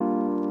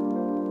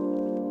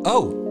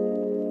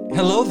Oh,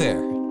 hello there,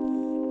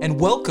 and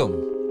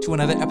welcome to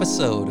another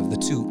episode of the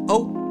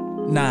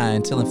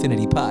 209 Till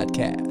Infinity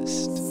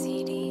podcast.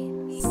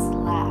 CD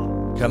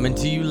Slap. Coming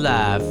to you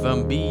live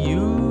from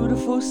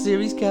beautiful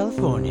Ceres,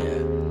 California,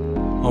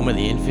 home of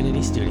the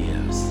Infinity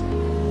Studios.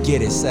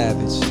 Get it,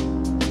 Savage.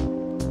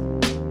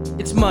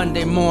 It's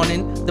Monday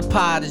morning, the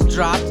pod is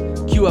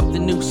dropped. Cue up the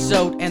new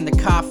soda and the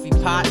coffee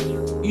pot.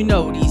 You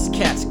know these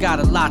cats got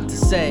a lot to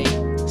say.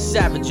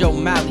 Savage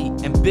O'Malley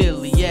and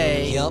Billy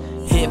A. Yep.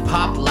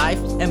 Hip-hop, life,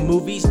 and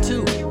movies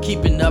too.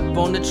 Keeping up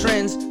on the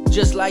trends,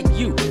 just like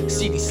you.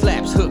 CD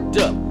Slap's hooked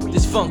up,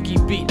 this funky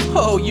beat.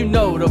 Oh, you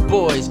know the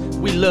boys,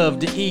 we love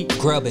to eat.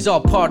 Grub it. It's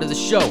all part of the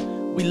show.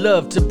 We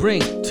love to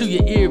bring to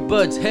your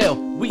earbuds, hell,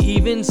 we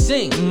even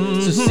sing.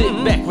 So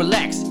sit back,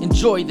 relax,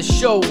 enjoy the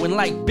show. And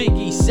like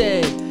Biggie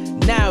said,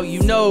 now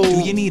you know.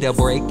 Do you need a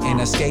break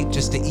and escape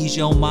just to ease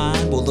your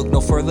mind? Well, look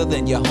no further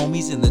than your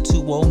homies in the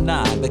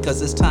 209,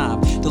 because it's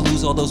time to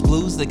lose all those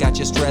blues that got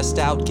you stressed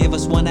out. Give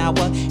us 1 hour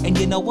and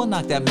you know we'll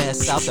knock that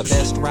mess out. The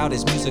best route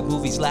is music,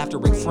 movies, laughter,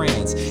 and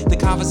friends. The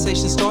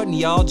conversation's starting,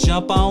 y'all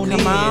jump on Come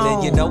in. on.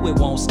 And you know it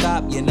won't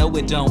stop, you know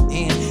it don't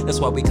end.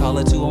 That's why we call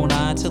it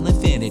 209 till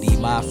infinity,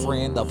 my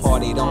friend. The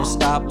party don't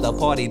stop, the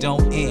party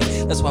don't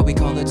end. That's why we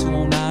call it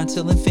 209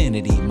 till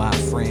infinity, my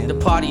friend. The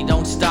party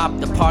don't stop,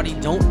 the party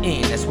don't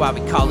end. That's why we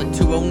call it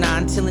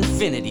 209 till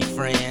infinity,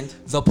 friend.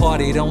 The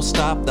party don't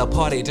stop, the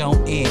party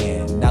don't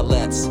end. Now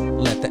let's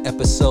let the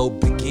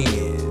episode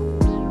begin.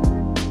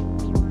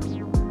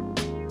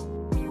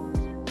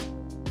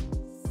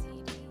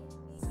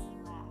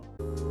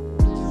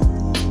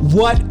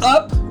 What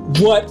up?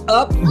 What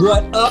up?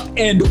 What up?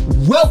 And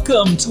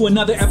welcome to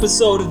another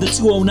episode of the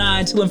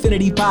 209 Till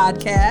Infinity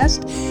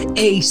podcast,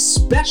 a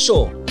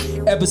special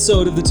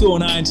episode of the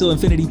 209 Till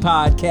Infinity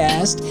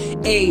podcast,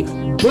 a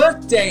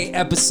birthday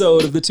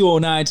episode of the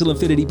 209 Till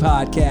Infinity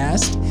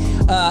podcast.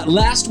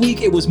 Last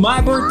week it was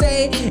my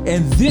birthday,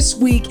 and this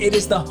week it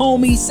is the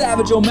homie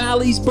Savage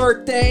O'Malley's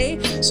birthday.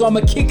 So I'm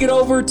gonna kick it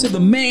over to the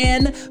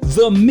man,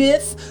 the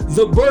myth,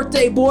 the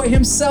birthday boy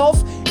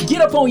himself.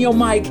 Get up on your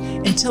mic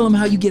and tell him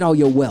how you get all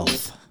your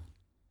wealth.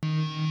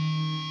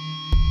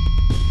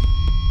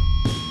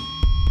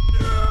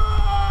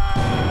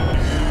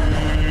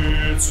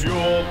 It's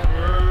your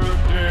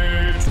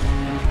birthday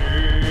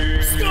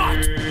today. Scott!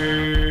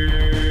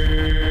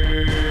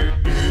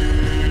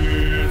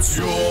 It's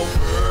your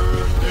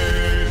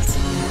birthday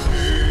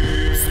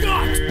today.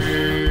 Scott!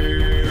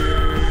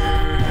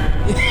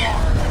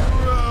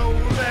 Roll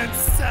and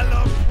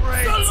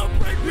celebrate.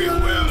 We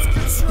lose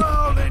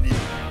control and you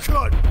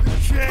cut the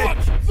cake.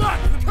 The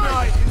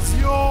night is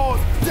yours.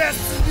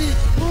 Destiny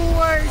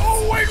awaits.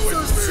 Oh, wait, so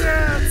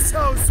share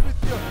toast with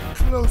your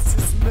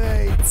closest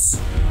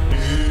mates.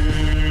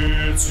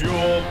 It's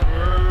your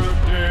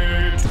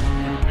birthday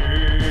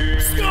today.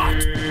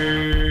 Scott!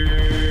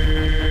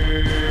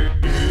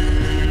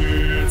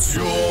 It's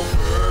your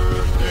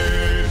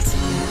birthday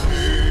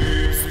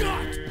today.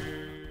 Scott!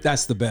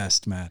 That's the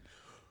best, man.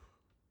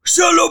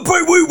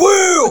 Celebrate we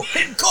will!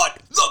 And cut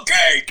the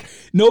cake!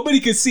 Nobody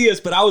could see us,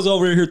 but I was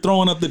over here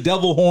throwing up the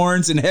devil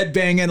horns and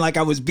headbanging like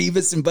I was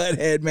Beavis and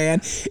Butthead,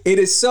 man. It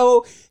is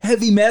so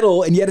heavy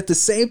metal, and yet at the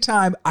same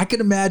time, I can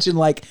imagine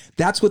like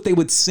that's what they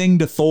would sing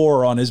to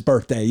Thor on his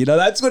birthday. You know,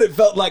 that's what it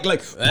felt like.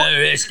 Like,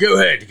 Go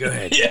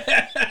ahead.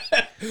 yeah.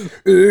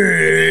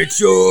 It's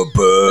your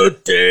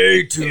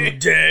birthday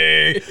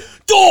today.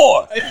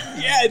 Thor!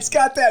 Yeah, it's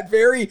got that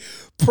very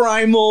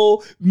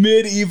primal,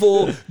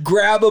 medieval,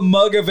 grab a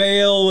mug of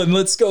ale and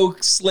let's go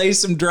slay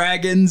some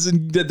dragons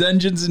and the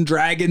Dungeons and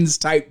Dragons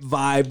type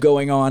vibe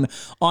going on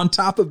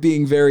top of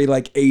being very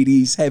like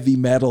 80s heavy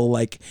metal,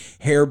 like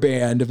hair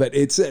band. But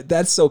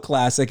that's so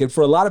classic. And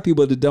for a lot of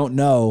people that don't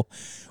know,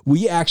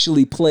 we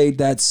actually played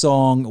that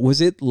song.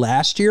 Was it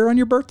last year on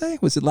your birthday?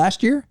 Was it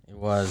last year? It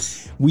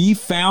was. We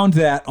found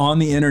that on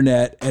the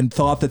internet and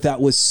thought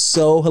that was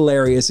so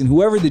hilarious. And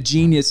whoever the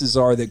geniuses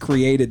are that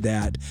created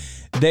that,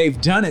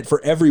 they've done it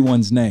for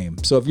everyone's name.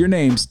 So if your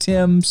name's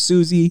Tim,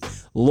 Susie,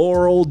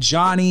 Laurel,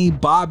 Johnny,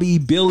 Bobby,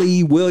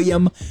 Billy,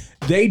 William,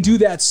 they do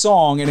that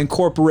song and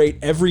incorporate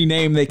every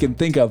name they can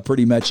think of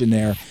pretty much in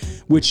there,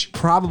 which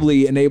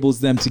probably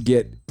enables them to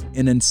get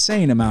an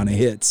insane amount of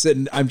hits.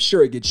 And I'm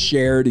sure it gets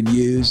shared and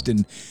used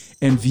and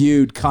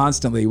viewed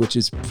constantly, which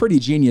is pretty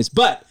genius.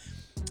 But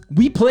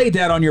we played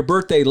that on your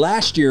birthday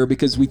last year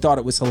because we thought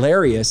it was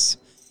hilarious.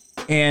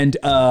 And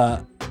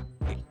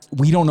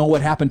we don't know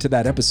what happened to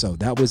that episode.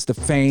 That was the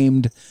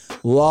famed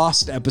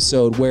lost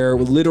episode where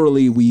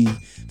literally we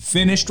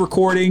finished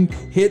recording,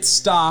 hit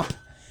stop,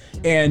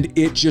 and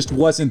it just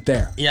wasn't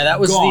there. Yeah, that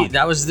was Gone.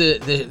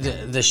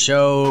 the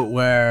show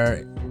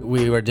where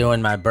we were doing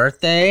my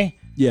birthday,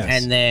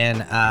 Yes. And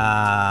then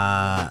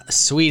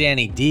Sweet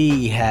Annie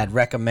D had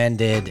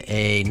recommended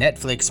a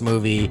Netflix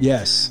movie.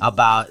 Yes.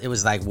 About, it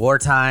was like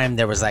wartime.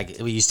 There was like,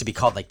 it used to be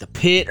called like The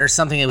Pit or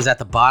something. It was at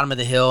the bottom of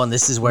the hill, and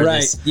this is where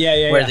Right. this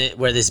Yeah.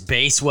 where this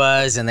base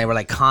was, and they were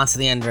like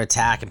constantly under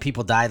attack, and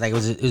people died. Like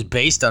it was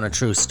based on a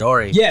true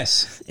story.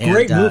 Yes. And,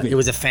 Great movie. It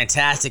was a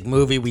fantastic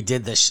movie. We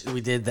did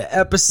the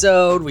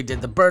episode. We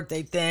did the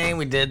birthday thing.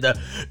 We did the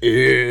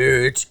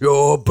It's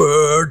Your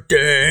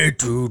Birthday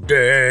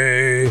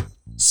Today,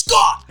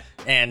 Scott.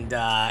 And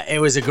it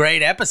was a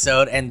great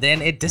episode. And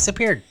then it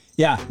disappeared.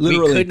 Yeah,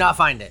 literally. We could not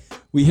find it.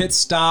 We hit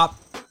stop.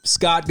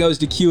 Scott goes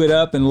to queue it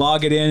up and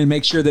log it in and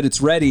make sure that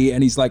it's ready.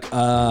 And he's like,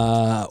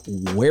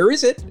 where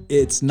is it?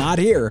 It's not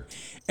here.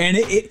 And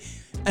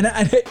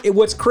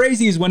what's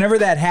crazy is whenever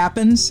that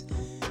happens,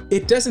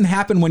 it doesn't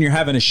happen when you're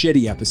having a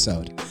shitty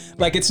episode.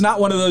 Like, it's not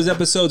one of those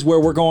episodes where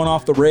we're going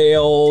off the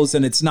rails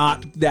and it's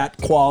not that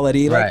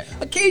quality. Like,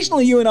 Right.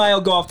 occasionally you and I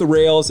will go off the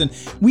rails, and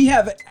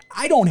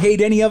I don't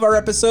hate any of our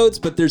episodes,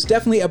 but there's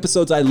definitely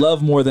episodes I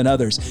love more than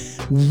others.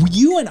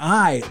 You and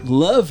I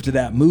loved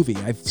that movie.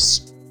 I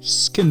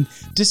can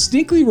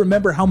distinctly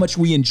remember how much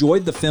we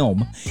enjoyed the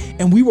film,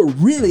 and we were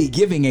really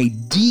giving a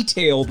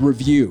detailed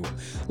review,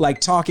 like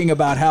talking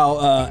about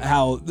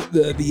how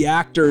the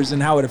actors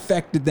and how it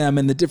affected them,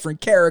 and the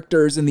different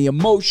characters and the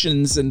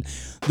emotions and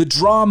the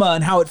drama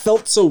and how it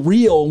felt so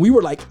real. We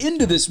were like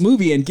into this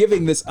movie and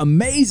giving this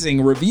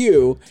amazing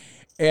review.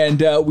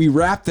 And we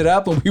wrapped it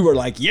up, and we were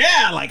like,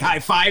 yeah, like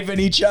high-fiving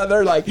each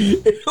other. Like,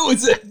 it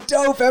was a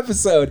dope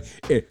episode.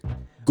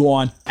 Go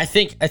on. I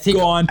think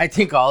Go on. I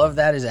think all of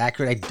that is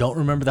accurate. I don't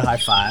remember the high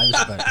fives,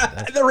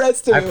 but The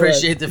rest of I it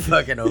appreciate the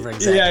fucking over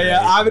exaggeration.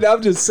 Yeah.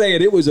 I'm just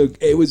saying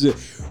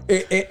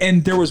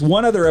and there was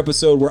one other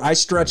episode where I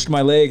stretched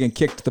my leg and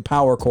kicked the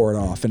power cord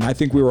off, and I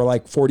think we were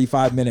like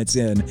 45 minutes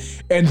in,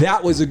 and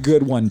that was a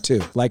good one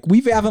too. Like, we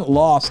haven't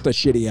lost a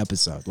shitty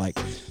episode. Like,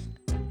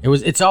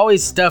 It's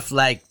always stuff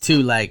like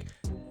too, like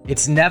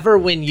it's never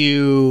when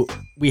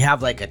we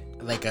have like an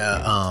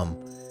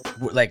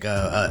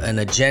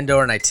agenda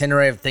or an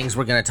itinerary of things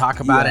we're going to talk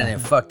about, Yeah. and it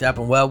fucked up,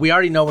 and well, we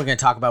already know we're going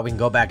to talk about, we can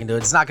go back and do it.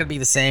 It's not going to be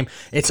the same.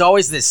 It's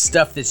always this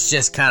stuff that's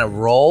just kind of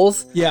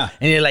rolls. Yeah.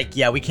 And you're like,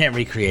 yeah, we can't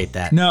recreate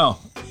that. no.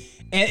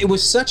 And it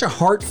was such a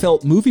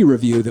heartfelt movie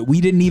review that we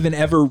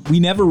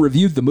never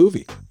reviewed the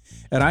movie.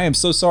 And I am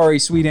so sorry,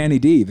 Sweet Annie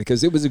D,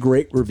 because it was a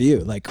great review.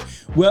 Like,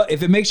 well,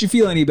 if it makes you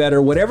feel any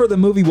better, whatever the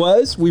movie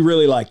was, we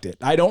really liked it.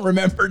 I don't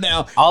remember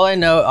now. All I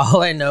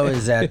know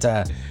is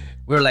that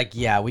we were like,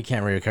 yeah, we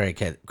can't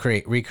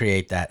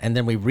recreate that. And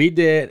then we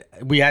redid.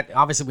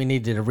 We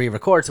needed to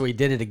re-record, so we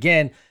did it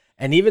again.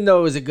 And even though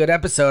it was a good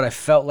episode, I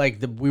felt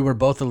like we were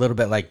both a little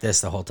bit like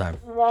this the whole time.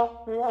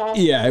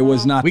 Yeah, it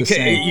was not the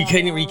same. You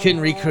couldn't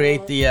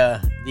recreate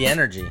the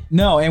energy.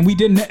 No, and we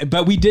didn't.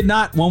 But we did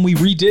not. When we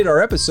redid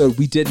our episode,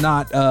 we did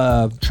not.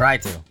 Try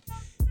to.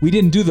 We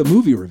didn't do the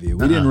movie review.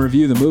 We didn't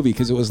review the movie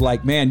because it was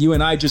like, man, you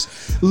and I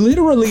just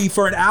literally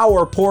for an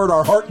hour poured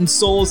our heart and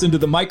souls into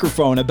the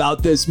microphone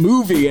about this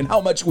movie and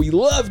how much we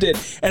loved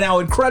it and how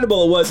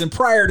incredible it was. And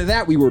prior to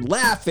that, we were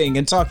laughing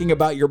and talking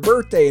about your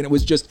birthday, and it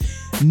was just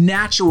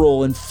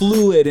natural and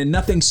fluid and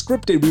nothing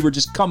scripted. We were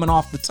just coming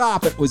off the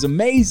top. It was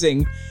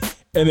amazing.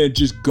 And then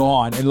just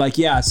gone. And like,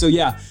 yeah. So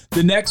yeah,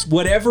 the next,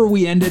 whatever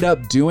we ended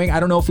up doing, I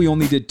don't know if we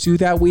only did 2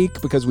 that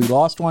week because we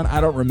lost one.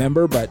 I don't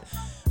remember, but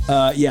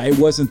yeah, it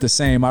wasn't the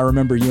same. I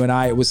remember you and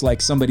I, it was like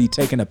somebody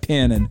taking a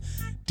pin and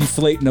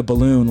deflating a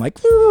balloon,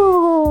 like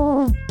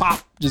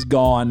pop, just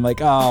gone, like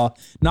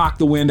knock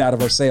the wind out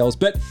of our sails.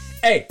 But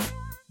hey,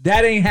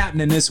 that ain't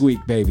happening this week,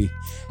 baby.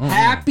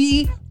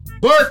 Happy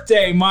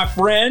birthday, my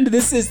friend.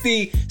 This is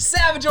the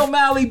Savage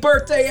O'Malley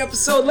birthday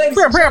episode, ladies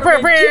and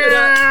gentlemen. Give it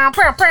up.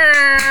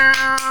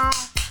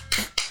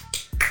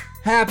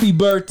 Happy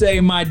birthday,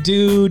 my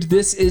dude.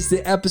 This is the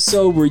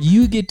episode where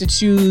you get to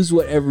choose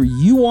whatever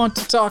you want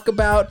to talk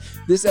about.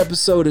 This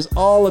episode is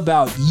all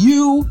about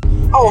you.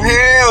 Oh,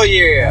 hell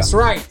yeah. That's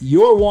right.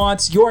 Your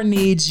wants, your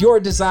needs, your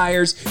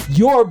desires,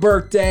 your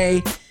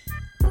birthday.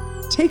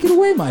 Take it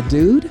away, my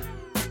dude.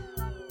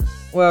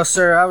 Well,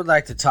 sir, I would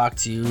like to talk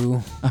to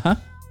you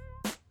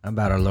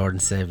about our Lord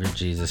and Savior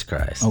Jesus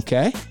Christ.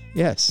 Okay.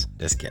 Yes.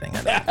 Just kidding.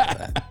 I don't do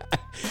that.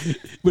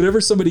 Whenever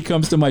somebody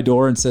comes to my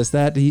door and says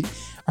that,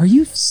 are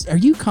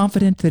you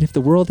confident that if the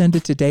world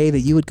ended today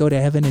that you would go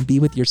to heaven and be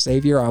with your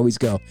Savior? I always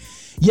go,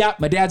 yeah,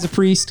 my dad's a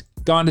priest,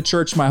 gone to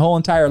church my whole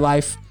entire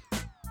life.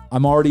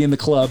 I'm already in the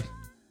club.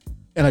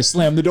 And I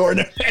slam the door in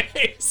their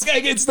face.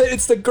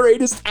 It's the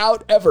greatest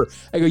out ever.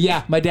 I go,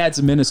 yeah, my dad's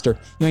a minister.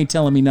 You ain't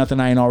telling me nothing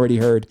I ain't already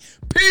heard.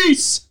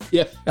 Peace.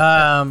 Yeah.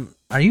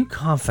 Are you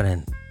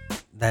confident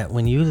that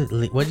when you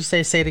what'd you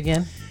say? Say it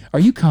again. Are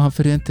you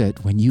confident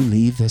that when you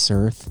leave this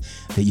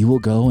earth that you will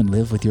go and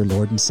live with your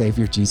Lord and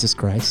Savior Jesus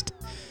Christ?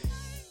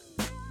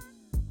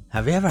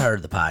 Have you ever heard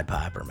of the Pied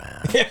Piper,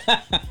 man?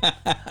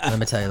 Let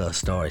me tell you a little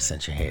story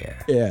since you're here.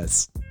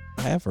 Yes.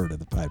 I have heard of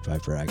the Pied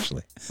Piper,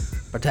 actually.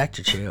 Protect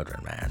your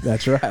children, man.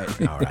 That's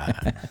right. All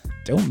right.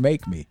 Don't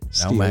make me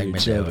steal make your me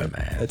do children. it,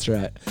 man. That's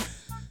right.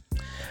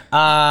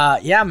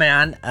 Yeah,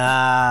 man.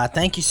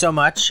 Thank you so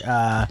much.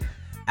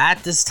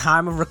 At this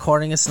time of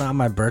recording, it's not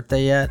my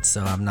birthday yet,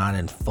 so I'm not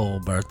in full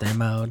birthday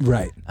mode.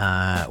 Right.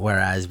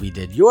 Whereas we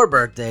did your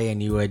birthday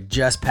and you had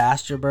just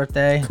passed your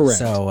birthday. Correct.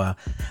 So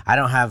I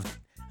don't have,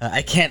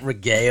 I can't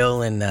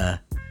regale in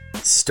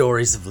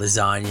stories of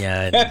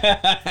lasagna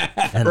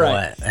and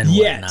Right.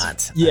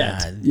 whatnot.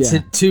 Yet. Yeah.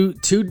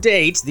 To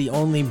date, the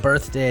only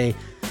birthday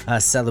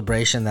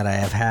celebration that I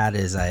have had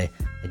is I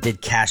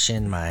did cash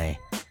in my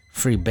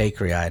free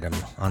bakery item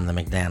on the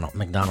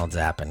McDonald's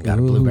app and got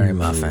a blueberry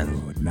muffin.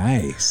 Ooh,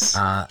 nice.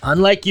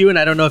 Unlike you, and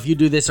I don't know if you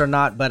do this or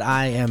not, but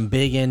I am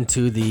big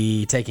into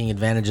the taking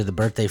advantage of the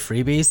birthday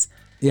freebies.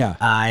 Yeah.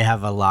 I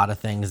have a lot of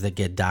things that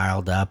get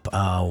dialed up.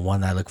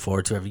 One that I look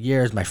forward to every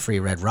year is my free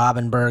Red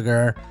Robin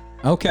burger.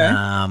 Okay.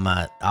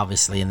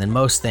 Obviously, and then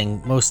most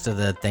of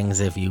the things,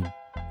 if you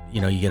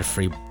get a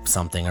free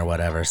something or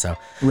whatever. So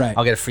Right.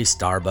 I'll get a free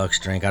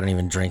Starbucks drink. I don't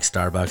even drink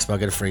Starbucks, but I'll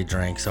get a free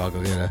drink. So I'll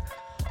go get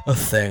a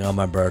thing on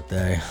my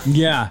birthday.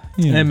 Yeah.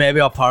 And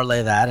maybe I'll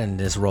parlay that and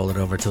just roll it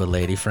over to a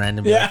lady friend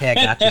and be like, hey, I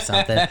got you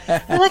something.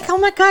 They're like, oh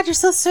my God, you're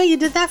so sweet. You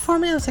did that for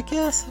me. I was like,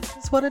 yes,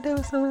 that's what I do.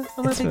 It's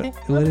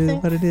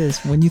What it is.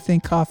 When you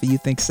think coffee, you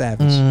think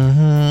Savage.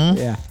 Mm-hmm.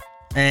 Yeah.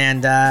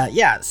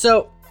 And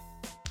so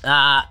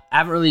I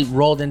haven't really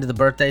rolled into the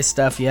birthday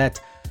stuff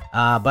yet,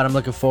 but I'm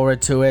looking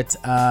forward to it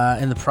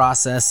in the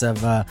process of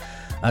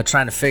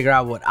trying to figure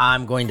out what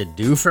I'm going to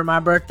do for my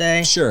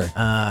birthday. Sure.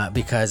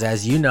 Because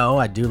as you know,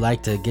 I do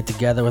like to get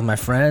together with my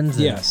friends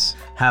and Yes.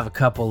 have a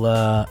couple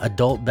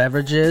adult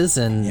beverages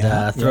and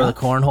Yeah, throw yeah. the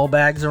cornhole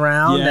bags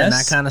around and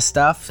Yes. that kind of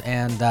stuff.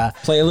 And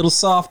Play a little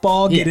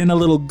softball, get Yeah. in a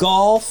little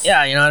golf.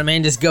 yeah, you know what I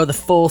mean? Just go the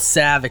full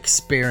Sav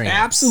experience.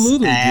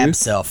 Absolutely, dude.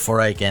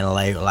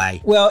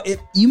 Absolutely. Well,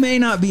 you may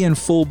not be in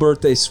full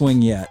birthday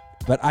swing yet,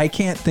 but I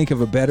can't think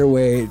of a better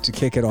way to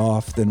kick it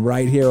off than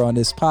right here on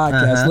this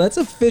podcast. Uh-huh. Let's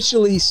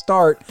officially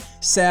start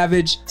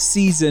Savage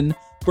season,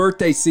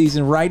 birthday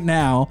season right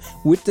now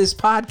with this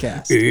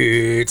podcast.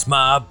 It's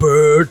my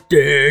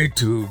birthday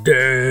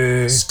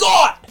today.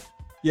 Scott!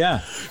 Yeah.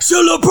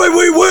 Celebrate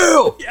we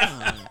will!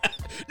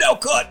 Now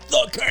cut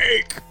the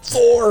cake.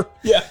 4.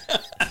 Yeah.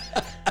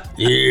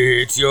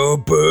 It's your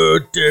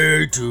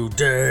birthday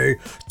today.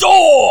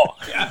 Thor!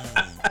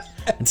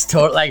 It's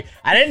totally like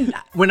I didn't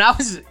when I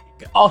was.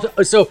 Also,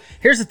 so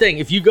here's the thing: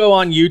 if you go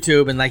on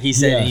YouTube and like he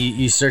said, Yeah.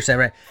 you search that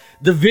right,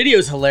 the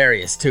video's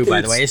hilarious too.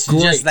 By the It's way, it's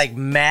great. just like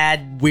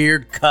mad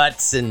weird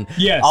cuts and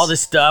Yes. all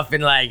this stuff,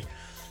 and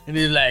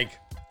he's like,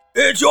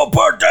 It's your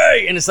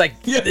birthday! and it's like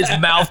it's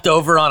mouthed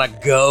over on a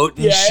goat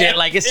and Yeah, shit. yeah,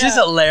 Like it's yeah. just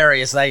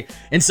hilarious. Like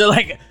and so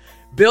like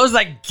Bill's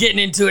like getting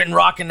into it and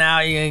rocking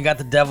out. You got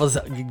the devil's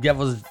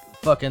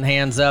fucking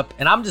hands up,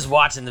 and I'm just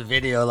watching the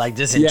video like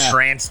just Yeah.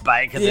 entranced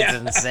by it because Yeah.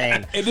 it's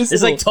insane. It is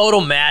It's a like little-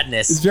 total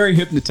madness. It's very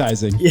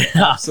hypnotizing. Yeah.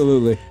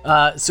 Absolutely.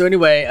 So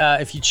anyway,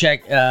 if you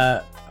check,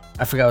 I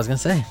forgot what I was gonna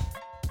say,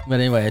 but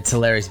anyway, it's a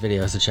hilarious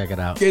video, so check it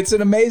out. It's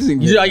an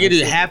amazing You know, video.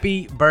 you do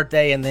happy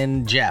birthday and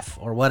then Jeff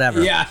or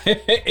whatever. Yeah,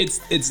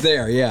 it's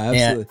there. Yeah,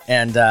 absolutely.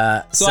 And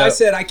So I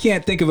said I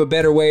can't think of a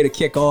better way to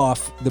kick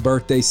off the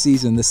birthday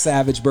season, the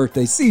Savage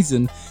birthday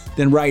season,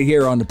 than right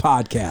here on the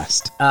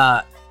podcast.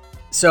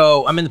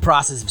 so I'm in the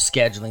process of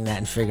scheduling that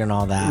and figuring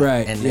all that.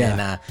 Right, And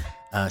yeah.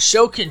 then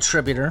show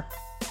contributor,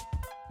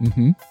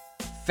 Mm-hmm.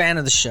 fan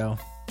of the show,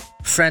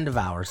 friend of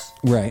ours,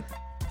 Right,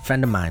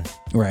 friend of mine,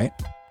 right.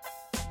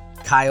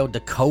 Kyle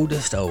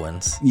Dakotas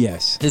Owens.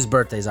 Yes. His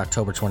birthday's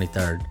October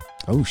 23rd.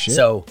 Oh, shit.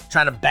 So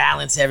trying to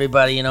balance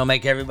everybody, you know,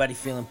 make everybody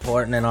feel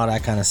important and all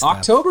that kind of stuff.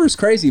 October is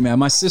crazy, man.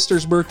 My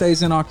sister's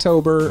birthday's in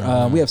October.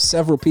 Mm-hmm. We have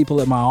several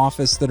people at my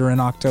office that are in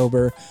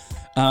October.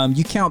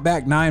 You count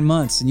back 9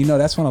 months, and you know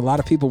that's when a lot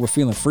of people were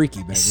feeling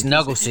freaky, baby.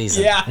 Snuggle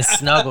season. Yeah. It's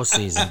snuggle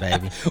season,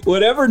 baby.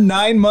 Whatever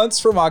 9 months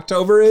from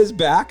October is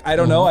back, I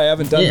don't know. I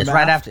haven't done Yeah, the it's math.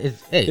 right after.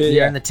 Hey, Yeah.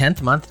 you're in the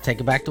 10th month. Take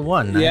it back to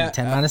 1. Yeah.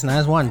 10 minus 9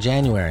 is 1.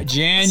 January.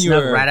 January,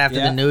 Snuggle right after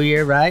yeah. the new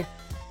year, right?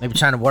 Maybe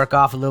trying to work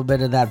off a little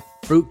bit of that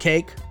fruit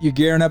cake. You're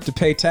gearing up to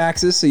pay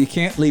taxes, so you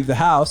can't leave the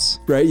house,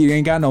 right? You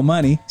ain't got no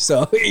money,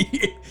 so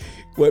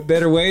what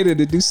better way to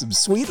do some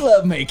sweet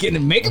love making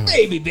and make a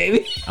baby,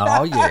 baby?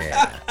 Oh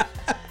yeah.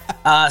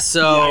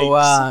 So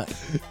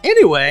Yikes.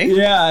 anyway,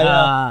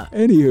 Yeah.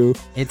 Anywho,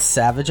 it's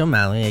Savage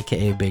O'Malley,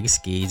 aka Big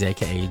Skis,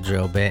 aka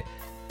Drill Bit,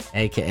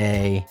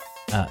 aka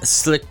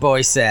Slick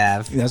Boy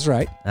Sav. that's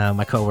right.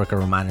 My coworker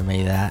reminded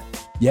me of that.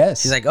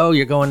 Yes. She's like, "Oh,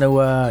 you're going to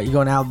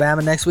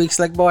Alabama next week,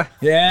 Slick Boy?"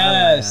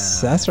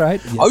 yes, that's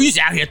right. Yes. Oh, you just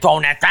out here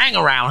throwing that thing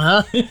around,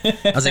 huh?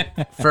 I was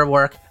like, for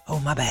work. Oh,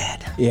 my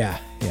bad. Yeah.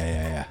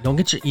 Don't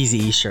get your Easy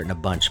E shirt in a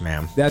bunch,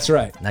 ma'am. That's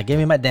right. Now give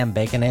me my damn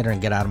Baconator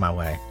and get out of my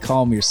way.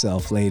 Calm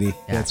yourself, lady.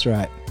 That's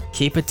right.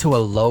 Keep it to a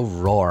low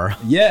roar.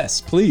 Yes,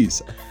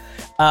 please.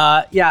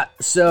 Yeah.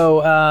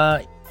 So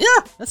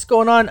that's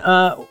going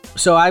on.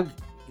 So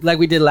like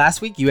we did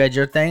last week, you had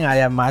your thing, I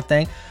have my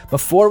thing.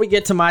 Before we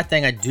get to my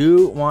thing, I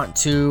do want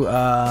to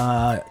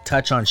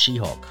touch on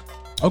She-Hulk.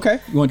 Okay.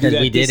 You want to do Because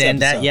that? we did this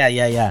end that. episode?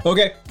 Yeah.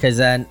 Okay. Because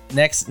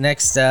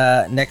next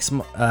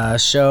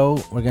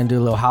show we're gonna do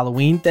a little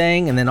Halloween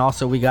thing, and then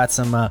also we got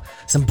some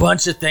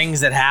bunch of things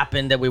that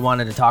happened that we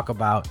wanted to talk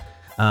about.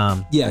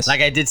 Yes.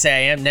 Like I did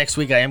say, next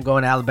week I am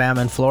going to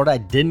Alabama and Florida. I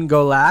didn't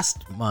go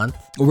last month.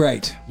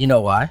 Right. You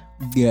know why?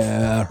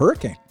 Yeah.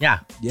 Hurricane. Yeah,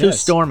 Yes. too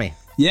stormy.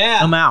 Yeah.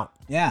 I'm out.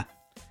 Yeah.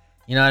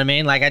 You know what I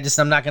mean? Like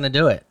I'm not gonna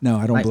do it. No,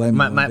 I don't Like, blame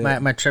you.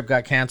 my trip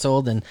got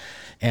canceled,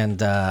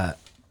 and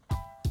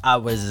I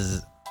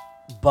was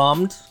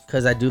bummed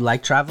because I do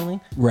like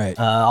traveling. Right.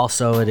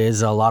 Also, it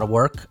is a lot of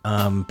work.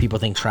 People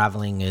think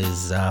traveling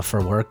is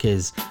for work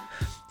is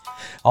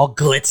all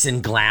glitz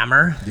and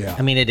glamour. Yeah.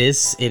 I mean, it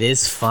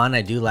is fun.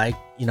 I do like,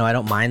 I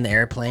don't mind the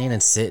airplane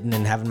and sitting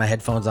and having my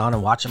headphones on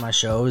and watching my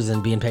shows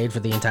and being paid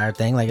for the entire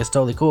thing. Like, it's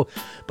totally cool.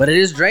 But it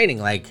is draining.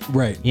 Like,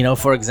 Right.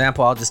 For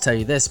example, I'll just tell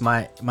you this.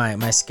 My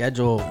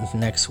schedule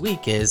next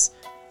week is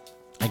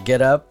I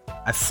get up,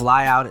 I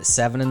fly out at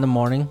 7 in the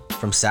morning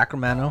from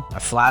Sacramento. I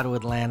fly to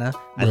Atlanta.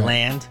 I Right.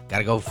 land.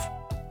 Gotta go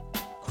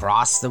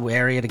cross the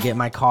area to get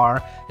my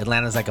car.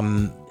 Atlanta's like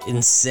a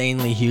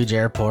insanely huge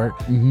airport.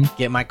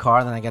 Get my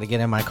car, then I gotta get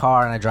in my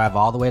car and I drive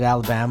all the way to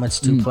Alabama. It's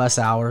 2+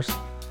 hours.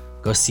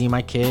 Go see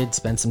my kid,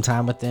 spend some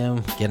time with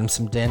them, get him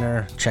some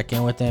dinner, check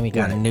in with him. He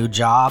got a new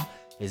job.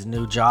 His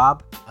new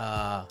job,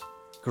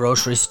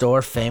 grocery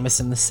store, famous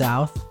in the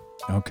South.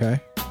 Okay.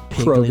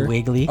 Piggly Kroger.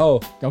 Wiggly.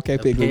 Oh, okay.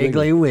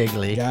 Piggly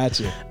Wiggly.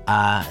 Gotcha.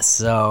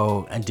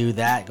 So I do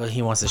that.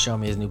 He wants to show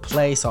me his new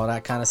place, all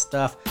that kind of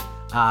stuff.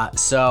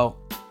 So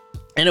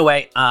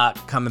anyway,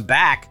 coming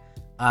back,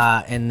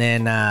 and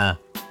then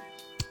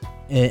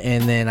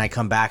I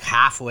come back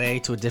halfway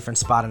to a different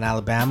spot in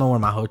Alabama where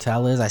my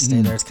hotel is. I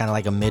stay there. It's kind of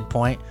like a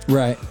midpoint.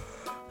 Right.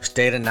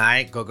 Stay the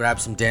night, go grab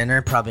some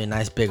dinner, probably a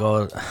nice big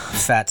old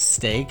fat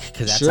steak,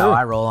 because that's Sure. how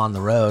I roll on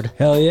the road.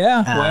 Hell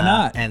yeah. Why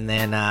not? And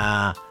then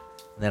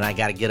I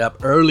got to get up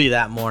early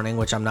that morning,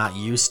 which I'm not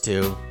used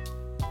to.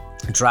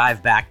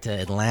 Drive back to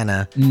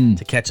Atlanta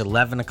to catch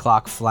 11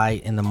 o'clock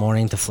flight in the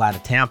morning to fly to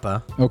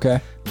Tampa. Okay.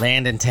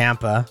 Land in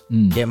Tampa,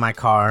 get my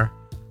car,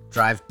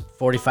 drive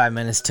 45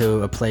 minutes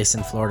to a place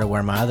in Florida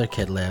where my other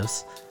kid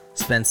lives,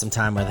 spend some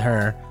time with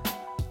her,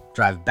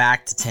 drive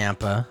back to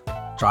Tampa,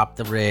 drop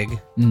the rig,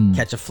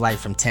 catch a flight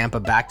from Tampa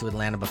back to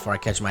Atlanta before I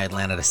catch my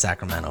Atlanta to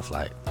Sacramento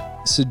flight.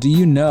 So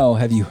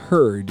have you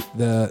heard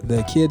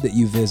the kid that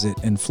you visit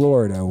in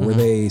Florida, were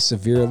they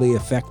severely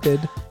affected?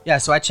 Yeah,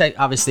 so I check,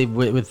 obviously,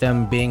 with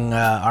them being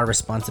our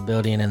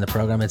responsibility and in the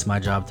program, it's my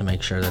job to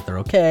make sure that they're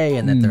okay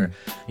and that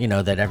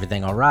they're, that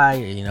everything all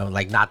right.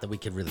 Like, not that we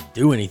could really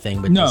do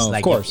anything, but No, just of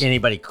like course. if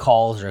anybody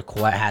calls or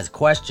has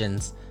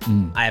questions,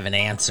 I have an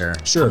answer.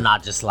 Sure. I'm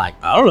not just like,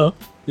 I don't know.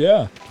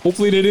 Yeah.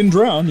 Hopefully they didn't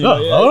drown. You know? I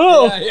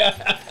don't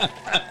know.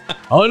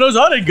 All I know is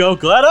I didn't go.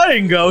 Glad I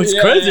didn't go. It's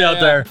crazy out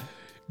there.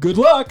 Good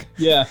luck.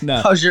 Yeah.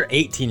 No. How's your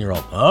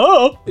 18-year-old?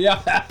 Oh. Yeah.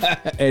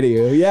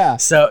 Anywho, yeah.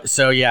 So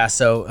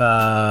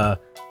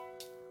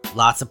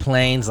lots of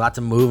planes, lots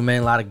of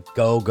movement, a lot of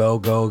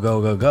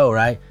go,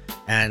 right?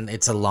 And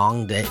it's a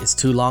long day. It's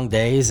 2 long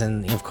days,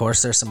 and of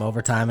course there's some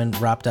overtime and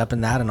wrapped up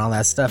in that and all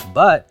that stuff.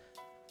 But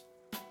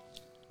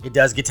it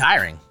does get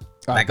tiring.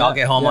 I'll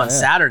get home on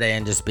Saturday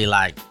and just be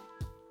like,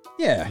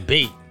 Yeah.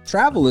 beat.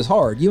 Travel is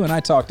hard. You and I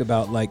talked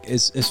about, like,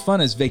 as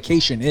fun as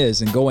vacation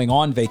is and going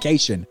on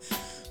vacation,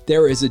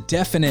 there is a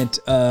definite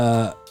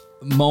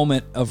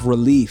moment of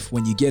relief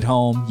when you get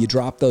home, you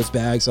drop those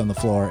bags on the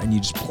floor, and you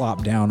just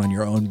plop down on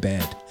your own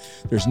bed.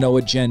 There's no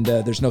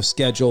agenda, there's no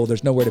schedule,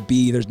 there's nowhere to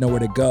be, there's nowhere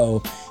to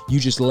go. You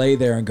just lay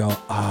there and go,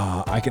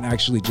 I can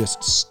actually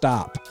just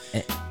stop.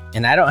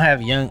 And I don't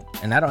have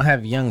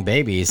young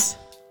babies,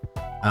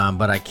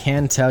 but I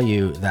can tell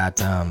you that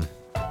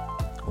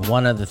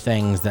one of the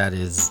things that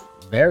is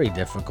very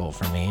difficult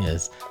for me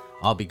is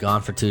I'll be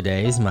gone for 2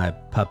 days. My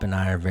pup and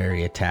I are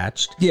very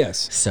attached.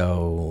 Yes.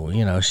 So,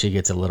 she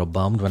gets a little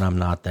bummed when I'm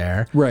not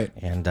there. Right.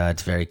 And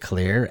it's very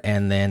clear.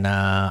 And then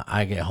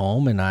I get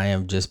home and I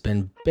have just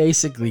been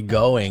basically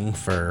going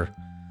for,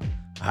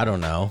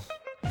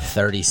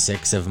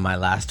 36 of my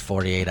last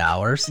 48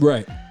 hours.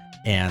 Right.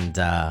 And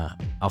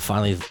I'll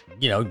finally,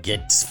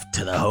 get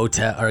to the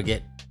hotel or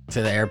get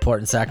to the airport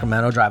in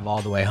Sacramento, drive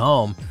all the way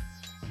home.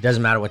 It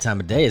doesn't matter what time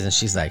of day it is. And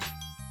she's like,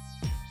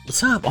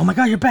 what's up? Oh my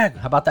God, you're back.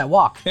 How about that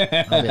walk?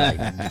 I'll be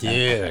like,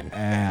 dude.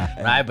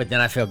 Right? But then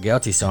I feel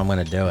guilty, so I'm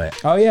going to do it.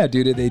 Oh yeah,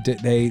 dude.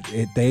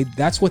 They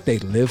that's what they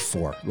live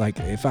for. Like,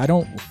 if I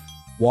don't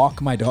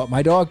walk my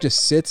dog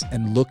just sits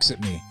and looks at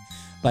me.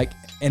 Like,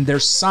 and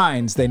there's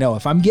signs they know.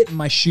 If I'm getting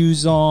my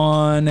shoes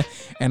on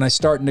and I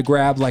starting to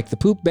grab like the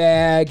poop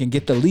bag and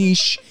get the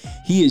leash,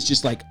 he is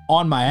just like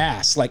on my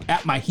ass, like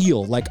at my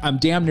heel. Like, I'm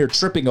damn near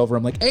tripping over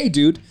him. Like, hey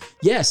dude,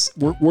 yes,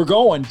 we're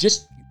going.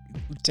 Just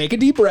take a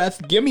deep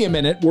breath. Give me a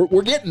minute.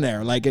 We're getting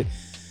there.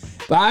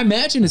 But I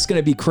imagine it's going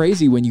to be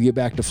crazy when you get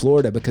back to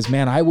Florida because,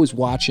 man, I was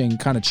watching,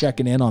 kind of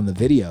checking in on the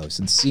videos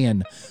and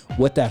seeing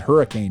what that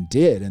hurricane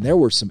did. And there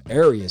were some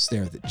areas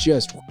there that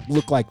just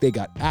looked like they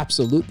got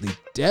absolutely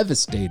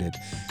devastated.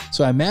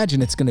 So I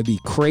imagine it's going to be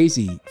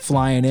crazy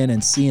flying in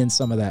and seeing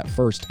some of that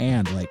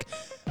firsthand. Like,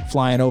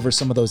 flying over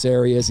some of those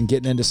areas and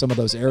getting into some of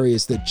those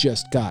areas that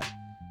just got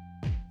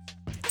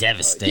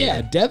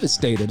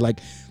devastated. Like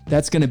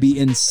that's going to be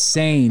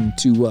insane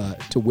to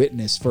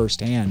witness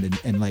firsthand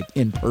and like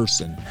in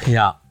person.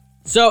 Yeah.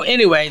 So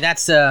anyway,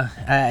 that's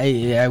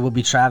I will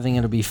be traveling.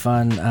 It'll be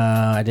fun.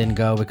 I didn't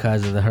go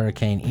because of the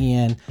Hurricane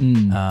Ian.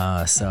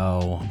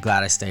 So I'm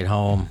glad I stayed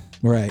home.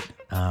 Right.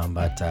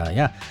 But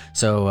yeah.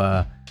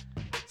 So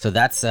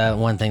that's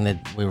one thing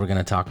that we were going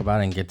to talk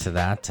about and get to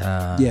that.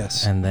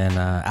 Yes. And then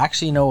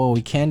actually, you know what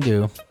we can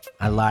do?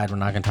 I lied. We're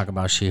not going to talk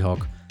about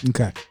She-Hulk.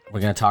 Okay.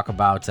 We're going to talk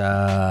about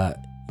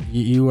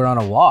you were on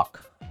a walk.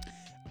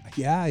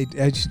 Yeah,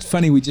 it's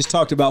funny. We just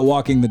talked about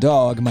walking the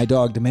dog. My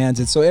dog demands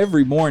it. So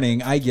every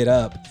morning I get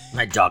up.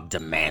 My dog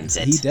demands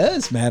it. He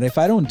does, man. If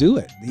I don't do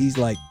it, he's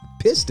like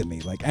pissed at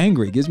me, like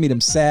angry. Gives me them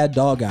sad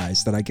dog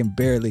eyes that I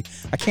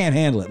can't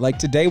handle it. Like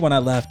today when I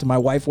left, my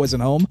wife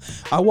wasn't home.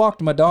 I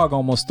walked my dog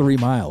almost 3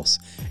 miles,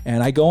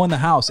 and I go in the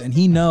house, and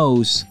he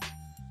knows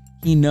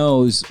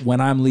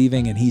when I'm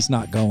leaving and he's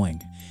not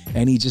going.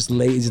 And he just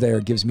lays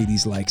there, gives me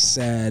these like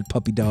sad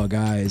puppy dog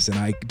eyes,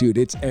 and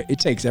it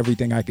takes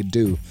everything I could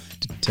do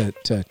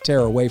to tear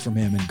away from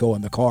him and go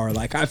in the car.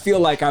 Like I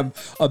feel like I'm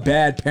a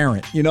bad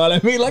parent, you know what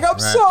I mean? Like I'm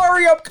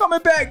sorry, I'm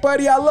coming back,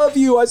 buddy. I love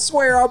you. I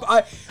swear,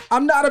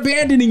 I'm not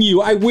abandoning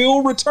you. I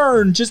will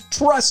return. Just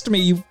trust me.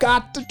 You've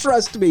got to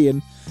trust me.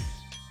 And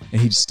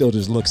he still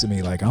just looks at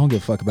me like, I don't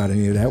give a fuck about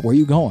any of that. Where are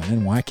you going?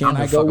 And why can't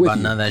I go with you?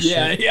 None of that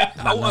shit. Yeah.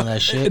 None of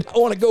that shit. I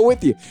want to go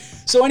with you.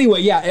 So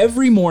anyway, yeah,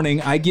 every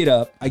morning I get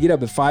up at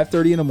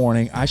 5:30 in the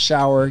morning. I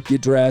shower,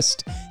 get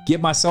dressed,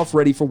 get myself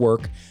ready for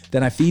work.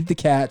 Then I feed the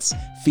cats,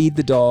 feed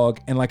the dog.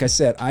 And like I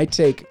said, I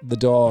take the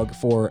dog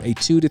for a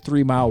 2 to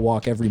 3 mile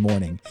walk every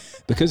morning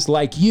because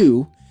like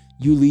you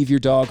leave your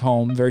dog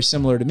home, very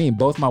similar to me.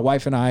 Both my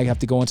wife and I have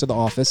to go into the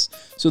office.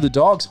 So the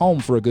dog's home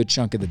for a good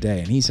chunk of the day.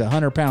 And he's a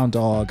 100-pound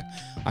dog.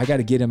 I got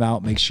to get him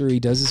out, make sure he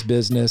does his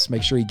business,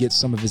 make sure he gets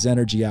some of his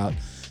energy out.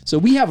 So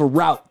we have a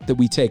route that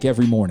we take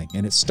every morning.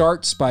 And it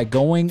starts by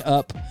going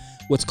up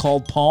what's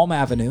called Palm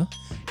Avenue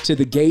to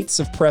the gates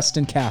of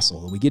Preston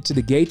Castle. We get to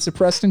the gates of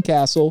Preston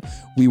Castle.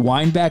 We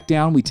wind back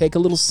down. We take a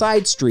little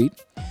side street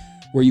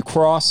where you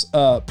cross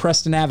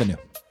Preston Avenue,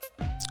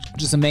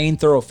 which is a main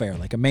thoroughfare,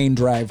 like a main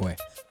driveway.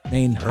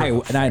 Main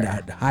highway.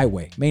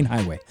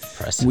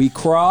 Preston. We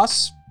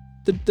cross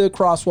the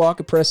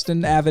crosswalk of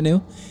Preston Avenue,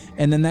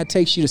 and then that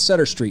takes you to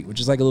Sutter Street, which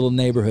is like a little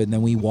neighborhood. And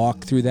then we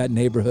walk through that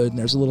neighborhood, and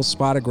there's a little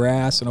spot of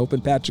grass, an open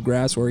patch of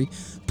grass where he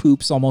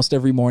poops almost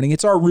every morning.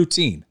 It's our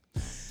routine.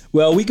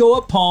 Well, we go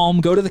up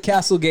Palm, go to the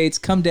castle gates,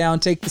 come down,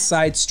 take the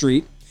side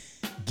street,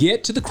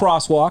 get to the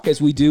crosswalk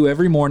as we do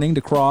every morning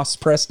to cross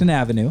Preston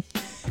Avenue.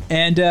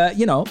 And,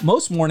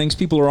 most mornings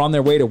people are on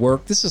their way to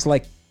work. This is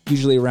like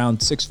usually around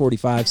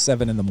 6:45,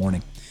 7 in the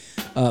morning.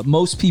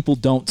 Most people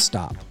don't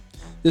stop.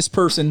 This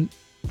person,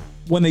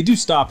 when they do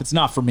stop, it's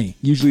not for me.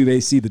 Usually they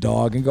see the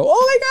dog and go, oh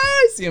my God,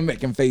 I see him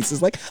making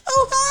faces like,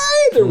 oh,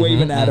 hi. They're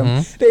waving at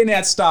him. They're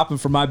not stopping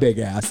for my big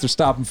ass. They're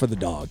stopping for the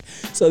dog.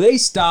 So they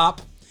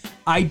stop.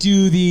 I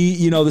do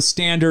the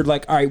standard,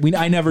 like, all right,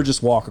 I never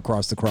just walk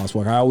across the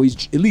crosswalk. I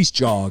always at least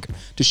jog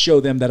to show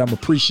them that I'm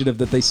appreciative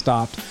that they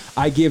stopped.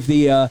 I give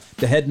the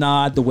head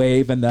nod, the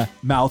wave, and the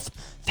mouth,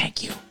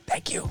 thank you.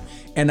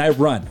 And I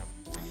run.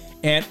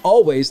 And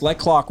always, like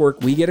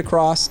clockwork, we get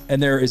across,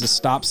 and there is a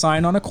stop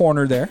sign on a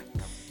corner there.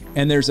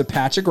 And there's a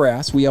patch of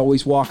grass. We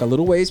always walk a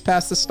little ways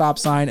past the stop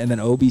sign, and then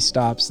Obi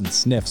stops and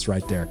sniffs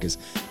right there because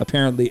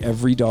apparently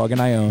every dog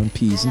I own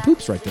pees and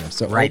poops right there.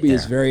 So right Obi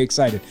is very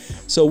excited.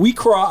 So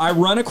I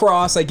run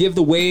across. I give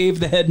the wave,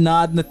 the head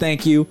nod, and the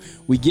thank you.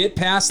 We get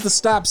past the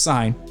stop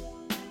sign.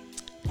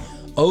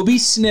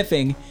 Obi's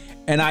sniffing,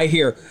 and I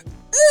hear...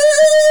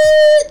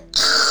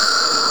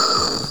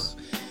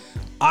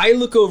 I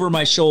look over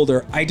my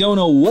shoulder. I don't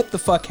know what the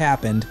fuck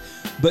happened,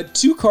 but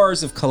 2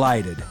 cars have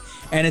collided.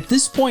 And at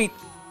this point,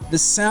 the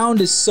sound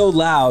is so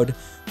loud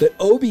that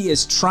Obi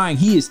is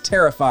he is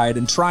terrified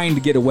and trying to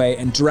get away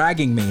and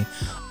dragging me.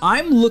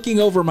 I'm looking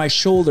over my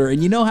shoulder,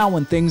 and you know how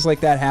when things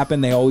like that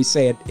happen, they always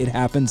say it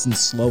happens in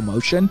slow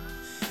motion?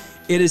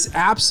 It is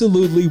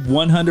absolutely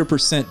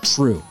 100%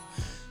 true.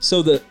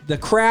 So the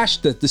crash,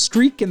 the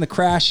streak and the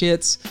crash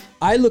hits.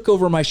 I look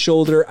over my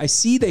shoulder. I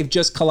see they've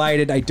just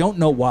collided. I don't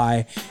know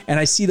why. And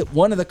I see that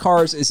one of the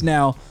cars is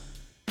now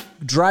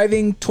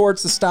driving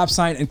towards the stop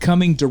sign and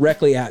coming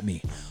directly at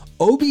me.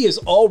 Obi is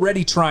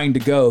already trying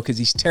to go because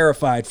he's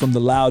terrified from the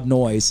loud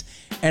noise.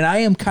 And I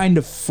am kind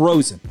of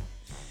frozen.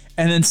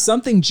 And then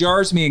something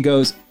jars me and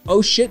goes,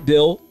 oh shit,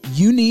 Bill,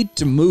 you need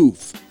to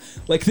move.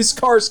 Like this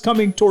car's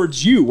coming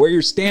towards you where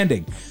you're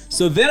standing.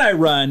 So then I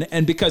run,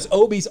 and because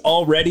Obi's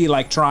already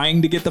like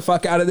trying to get the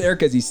fuck out of there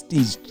because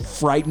he's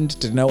frightened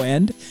to no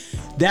end,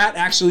 that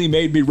actually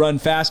made me run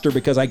faster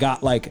because I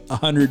got like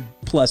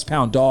 100+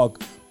 pound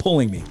dog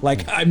pulling me.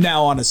 Like I'm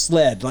now on a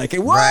sled. Like,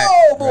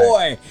 whoa, boy.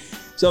 Right.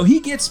 So he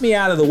gets me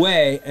out of the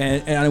way,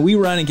 and we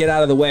run and get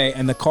out of the way,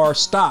 and the car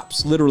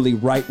stops literally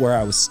right where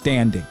I was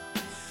standing.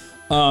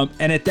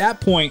 And at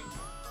that point,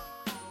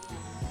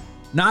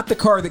 not the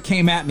car that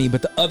came at me,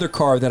 but the other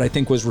car that I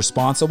think was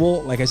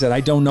responsible. Like I said,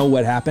 I don't know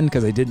what happened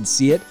because I didn't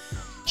see it.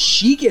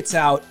 She gets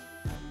out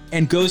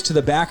and goes to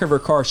the back of her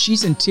car.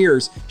 She's in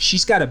tears.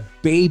 She's got a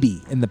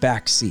baby in the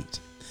back seat.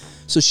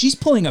 So she's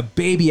pulling a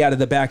baby out of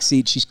the back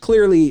seat. She's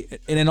clearly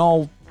and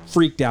all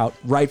freaked out,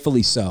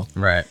 rightfully so.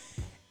 Right.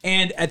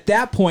 And at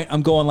that point,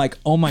 I'm going like,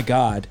 oh my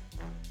God,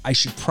 I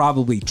should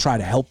probably try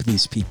to help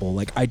these people.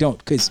 Like I don't,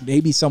 because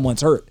maybe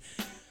someone's hurt.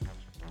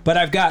 But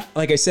I've got,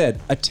 like I said,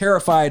 a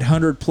terrified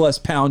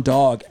 100+ pound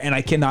dog, and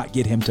I cannot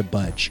get him to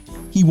budge.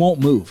 He won't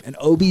move. And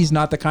Obi's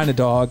not the kind of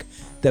dog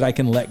that I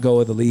can let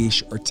go of the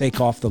leash or take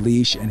off the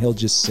leash and he'll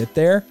just sit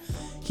there.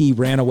 He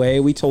ran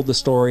away. We told the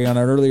story on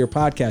an earlier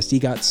podcast. He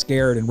got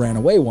scared and ran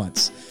away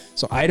once.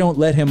 So I don't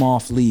let him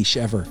off leash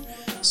ever.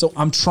 So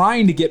I'm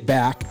trying to get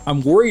back.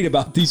 I'm worried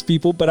about these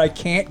people, but I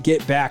can't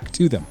get back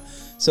to them.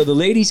 So the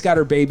lady's got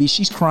her baby.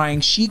 She's crying.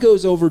 She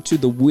goes over to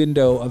the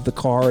window of the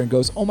car and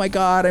goes, oh my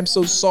God, I'm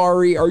so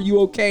sorry. Are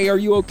you okay? Are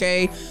you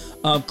okay?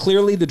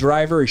 Clearly the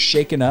driver is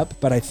shaken up,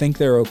 but I think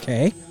they're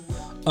okay.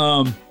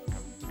 But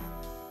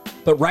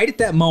right at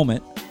that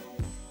moment,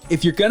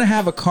 if you're going to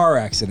have a car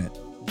accident,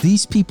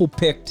 these people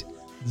picked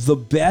the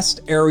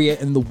best area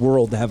in the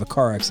world to have a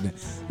car accident.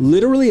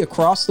 Literally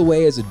across the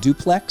way is a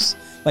duplex.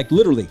 Like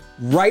literally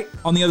right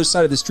on the other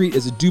side of the street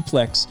is a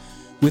duplex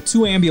with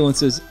 2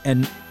 ambulances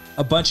and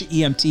a bunch of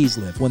EMTs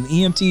live. When the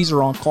EMTs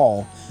are on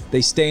call,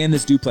 they stay in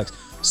this duplex.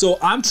 So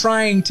I'm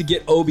trying to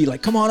get Obi,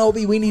 like, come on,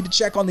 Obi, we need to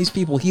check on these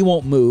people. He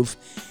won't move.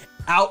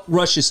 Out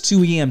rushes 2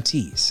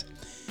 EMTs.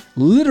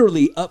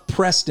 Literally up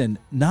Preston,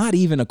 not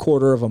even a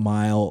quarter of a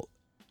mile.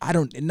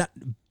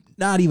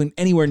 Not even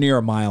anywhere near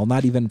a mile,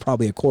 not even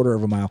probably a quarter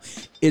of a mile.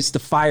 It's the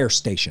fire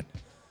station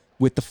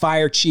with the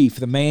fire chief,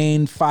 the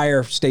main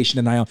fire station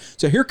in Ione.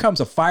 So here comes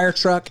a fire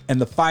truck and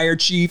the fire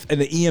chief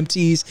and the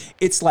EMTs.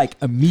 It's like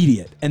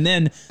immediate. And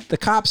then the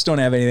cops don't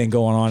have anything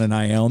going on in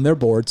Ione. They're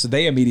bored, so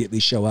they immediately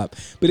show up.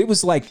 But it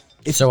was like...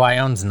 So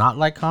Ione's not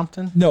like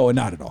Compton? No,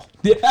 not at all.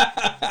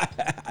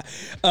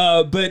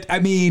 But I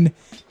mean,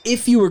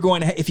 if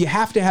you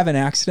have to have an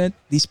accident,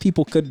 these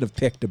people couldn't have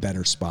picked a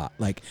better spot.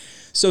 Like,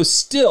 so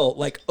still,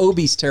 like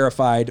Obi's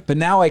terrified, but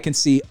now I can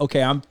see,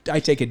 okay,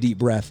 I take a deep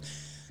breath.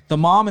 The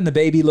mom and the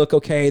baby look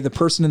okay. The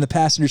person in the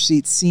passenger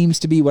seat seems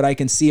to be what I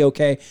can see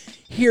okay.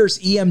 Here's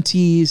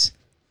EMTs,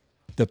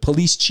 the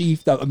police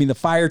chief, the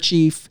fire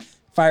chief,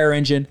 fire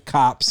engine,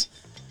 cops.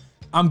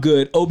 I'm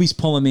good. Obi's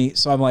pulling me.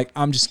 So I'm like,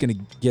 I'm just going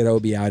to get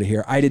Obi out of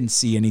here. I didn't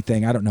see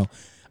anything. I don't know.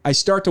 I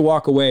start to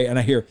walk away and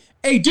I hear,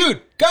 hey, dude,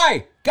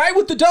 guy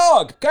with the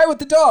dog.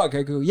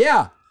 I go,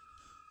 yeah.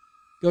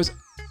 He goes,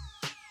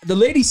 the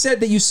lady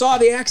said that you saw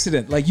the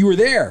accident. Like you were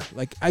there.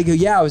 Like I go,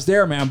 yeah, I was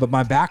there, man, but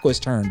my back was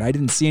turned. I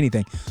didn't see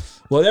anything.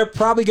 Well, they're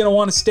probably going to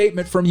want a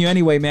statement from you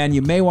anyway, man.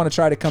 You may want to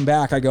try to come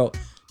back. I go,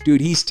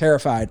 dude, he's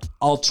terrified.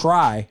 I'll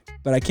try,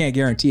 but I can't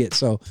guarantee it.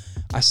 So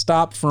I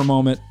stopped for a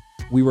moment.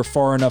 We were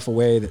far enough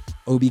away that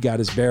Obi got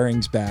his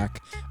bearings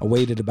back. I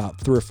waited about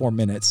 3 or 4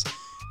 minutes,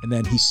 and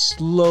then he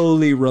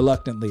slowly,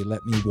 reluctantly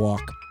let me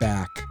walk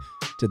back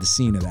to the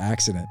scene of the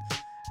accident.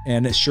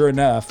 And sure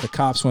enough, the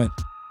cops went,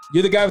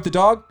 you're the guy with the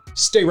dog?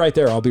 Stay right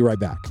there. I'll be right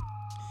back.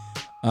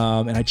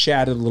 And I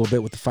chatted a little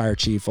bit with the fire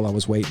chief while I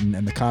was waiting,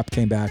 and the cop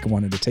came back and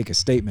wanted to take a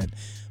statement.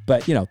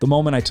 But, the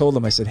moment I told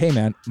him, I said, hey,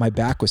 man, my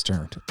back was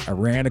turned. I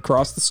ran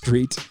across the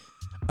street.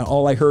 And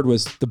all I heard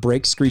was the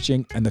brakes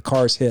screeching and the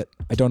cars hit.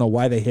 I don't know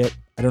why they hit.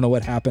 I don't know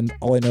what happened.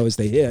 All I know is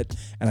they hit,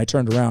 and I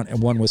turned around,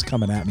 and one was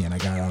coming at me, and I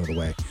got out of the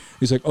way.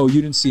 He's like, oh,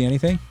 you didn't see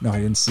anything? No,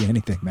 I didn't see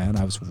anything, man.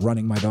 I was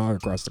running my dog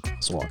across the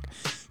crosswalk.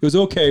 He goes,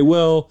 okay,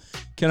 well,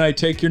 can I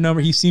take your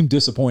number? He seemed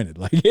disappointed.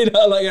 And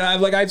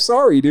I'm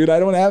sorry, dude. I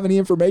don't have any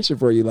information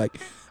for you. Like,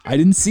 I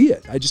didn't see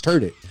it. I just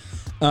heard it.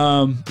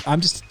 I'm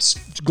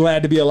just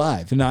glad to be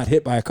alive and not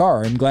hit by a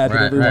car. I'm glad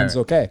that everyone's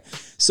okay.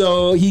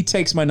 So he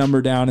takes my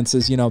number down and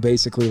says,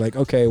 basically like,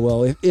 okay,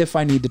 well, if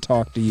I need to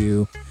talk to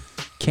you,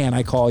 can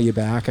I call you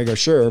back? I go,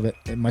 sure, but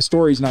my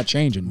story's not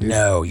changing, dude.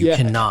 No, you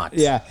cannot.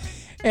 Yeah.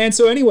 And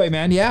so anyway,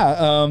 man,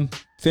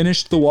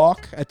 finished the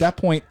walk. At that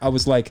point, I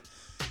was like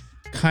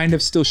kind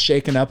of still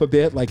shaken up a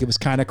bit. Like it was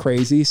kind of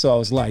crazy. So I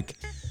was like,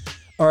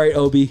 all right,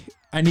 Obi,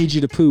 I need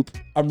you to poop.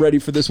 I'm ready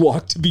for this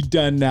walk to be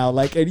done now.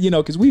 Like, and,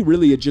 because we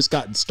really had just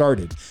gotten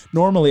started.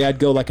 Normally I'd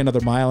go like another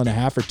 1.5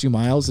 miles or 2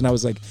 miles. And I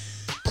was like,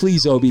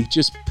 please, Obi,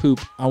 just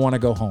poop. I want to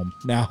go home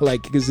now.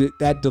 Like, because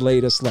that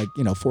delayed us like,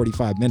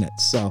 45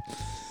 minutes. So,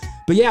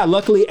 but yeah,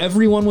 luckily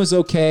everyone was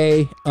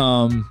okay.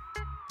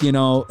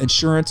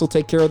 Insurance will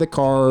take care of the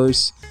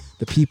cars.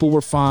 The people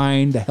were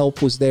fine. The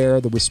help was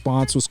there. The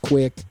response was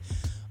quick.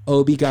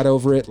 Obi got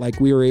over it. Like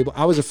we were able,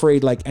 I was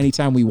afraid like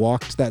anytime we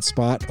walked that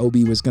spot,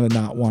 Obi was going to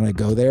not want to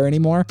go there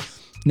anymore.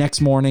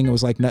 Next morning, it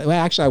was like,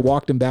 actually I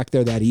walked him back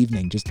there that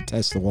evening just to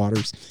test the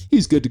waters.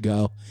 He's good to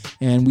go.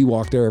 And we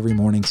walked there every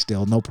morning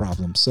still, no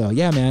problem. So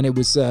yeah, man, it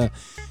was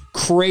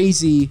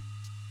crazy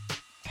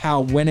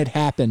how when it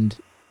happened,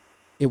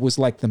 it was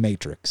like the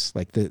Matrix,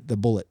 like the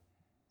bullet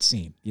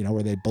scene,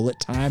 where they bullet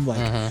time.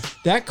 Like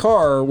that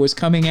car was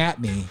coming at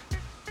me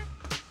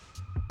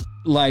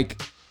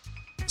like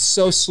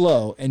so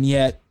slow, and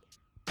yet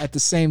at the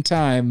same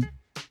time,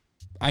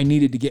 I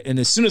needed to get, and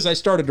as soon as I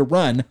started to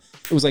run,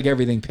 it was like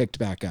everything picked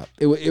back up.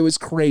 It was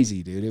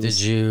crazy, dude. Did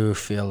you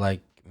feel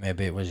like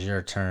maybe it was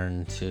your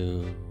turn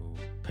to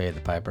pay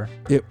the piper?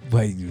 If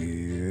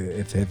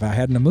I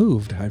hadn't have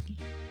moved, I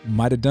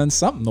might have done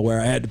something to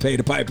where I had to pay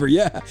the piper.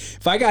 Yeah.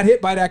 If I got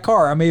hit by that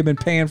car, I may have been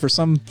paying for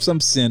some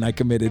sin I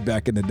committed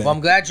back in the day. Well,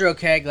 I'm glad you're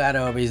okay. Glad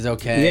Obi's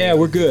okay. Yeah,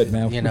 we're good,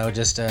 man. You know,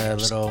 just a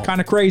little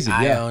kind of crazy.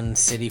 Ione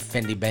City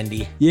Fendi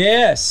Bendy.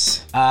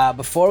 Yes.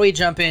 Before we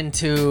jump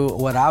into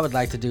what I would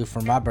like to do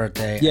for my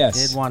birthday,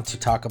 yes. I did want to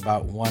talk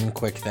about one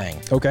quick thing.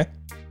 Okay.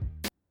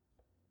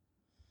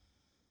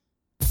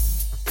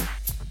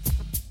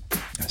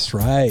 That's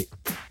right.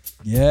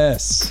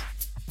 Yes.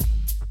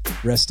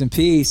 Rest in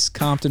peace,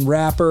 Compton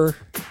rapper,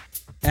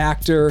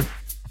 actor,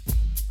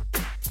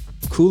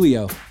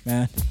 Coolio,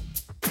 man.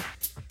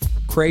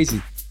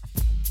 Crazy.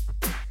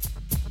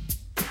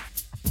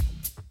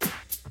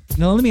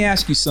 Now, let me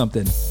ask you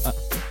something.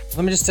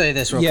 Let me just tell you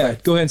this real quick. Yeah,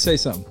 go ahead and say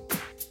something.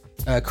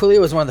 Coolio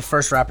was one of the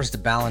first rappers to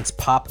balance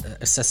pop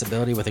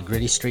accessibility with a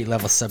gritty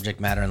street-level subject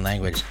matter and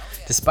language.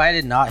 Despite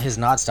his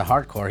nods to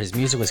hardcore, his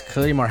music was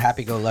clearly more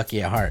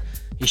happy-go-lucky at heart.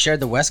 He shared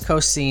the West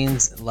Coast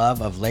scene's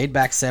love of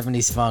laid-back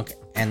 70s funk,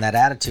 and that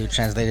attitude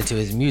translated to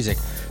his music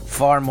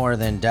far more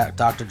than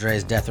Dr.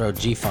 Dre's Death Row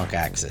G-Funk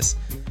axis.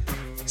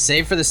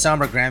 Save for the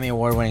somber Grammy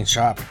Award-winning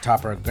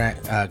topper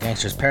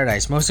Gangsta's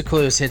Paradise, most of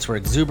Coolio's hits were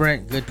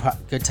exuberant,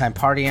 good time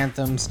party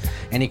anthems,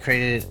 and he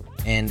created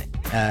an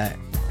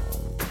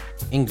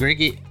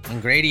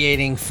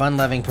ingratiating,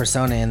 fun-loving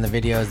persona in the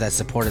videos that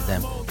supported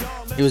them.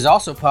 He was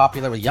also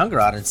popular with younger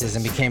audiences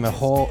and became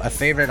a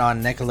favorite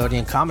on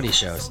Nickelodeon comedy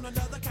shows.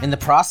 In the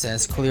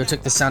process, Coolio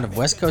took the sound of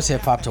West Coast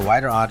hip-hop to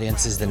wider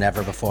audiences than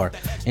ever before,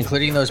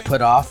 including those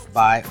put off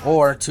by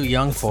or too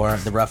young for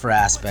the rougher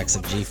aspects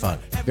of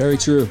G-Funk. Very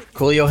true.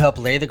 Coolio helped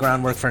lay the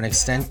groundwork for an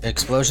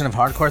explosion of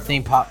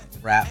hardcore-themed pop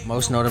rap,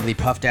 most notably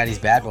Puff Daddy's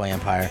Bad Boy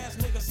Empire,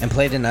 and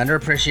played an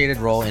underappreciated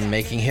role in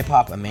making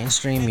hip-hop a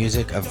mainstream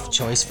music of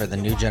choice for the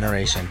new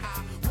generation.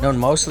 Known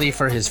mostly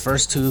for his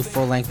first two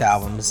full-length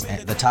albums,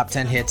 the top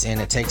 10 hits in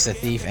It Takes a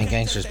Thief and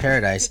Gangsta's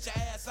Paradise,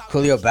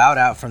 Coolio bowed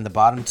out from the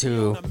bottom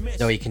two,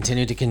 though he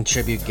continued to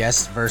contribute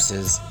guest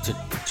verses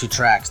to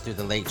tracks through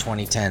the late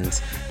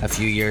 2010s, a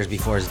few years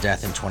before his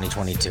death in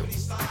 2022.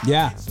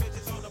 Yeah.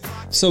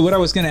 So what I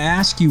was going to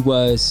ask you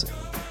was,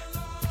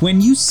 when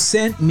you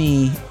sent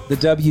me the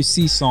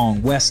WC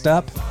song, West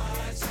Up,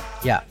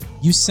 yeah,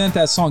 you sent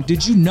that song.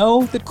 Did you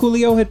know that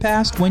Coolio had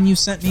passed when you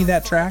sent me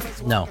that track?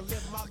 No.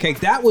 Okay,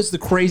 that was the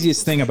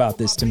craziest thing about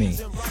this to me,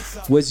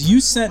 was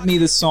you sent me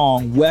the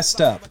song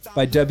West Up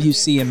by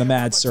WC and the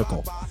Mad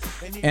Circle.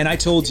 And I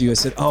told you, I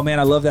said, oh man,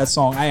 I love that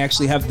song. I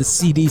actually have the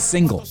CD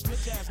single.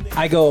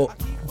 I go,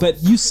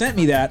 but you sent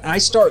me that. I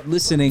start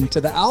listening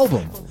to the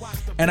album.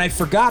 And I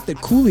forgot that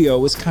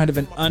Coolio was kind of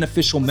an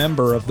unofficial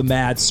member of the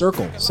Mad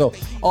Circle. So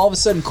all of a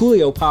sudden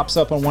Coolio pops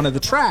up on one of the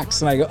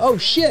tracks and I go, oh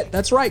shit,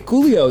 that's right,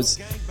 Coolio's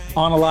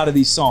on a lot of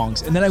these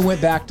songs. And then I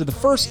went back to the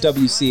first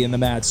WC and the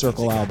Mad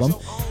Circle album,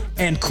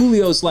 and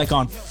Coolio's like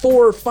on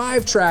 4 or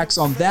 5 tracks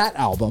on that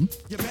album.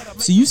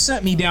 So you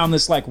sent me down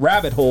this like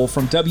rabbit hole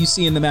from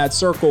WC and the Mad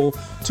Circle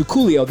to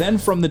Coolio. Then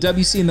from the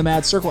WC and the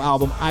Mad Circle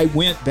album, I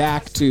went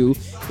back to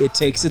It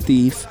Takes a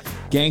Thief,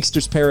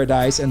 Gangsta's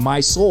Paradise, and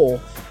My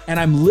Soul. And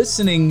I'm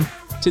listening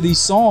to these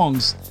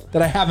songs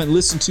that I haven't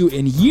listened to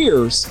in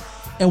years.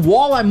 And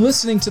while I'm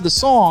listening to the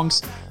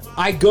songs,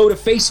 I go to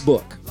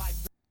Facebook.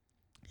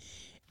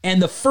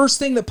 And the first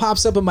thing that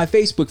pops up on my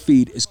Facebook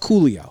feed is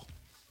Coolio.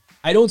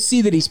 I don't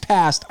see that he's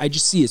passed. I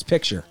just see his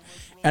picture.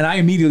 And I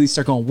immediately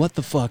start going, what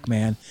the fuck,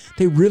 man?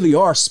 They really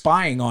are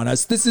spying on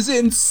us. This is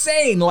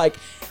insane. Like,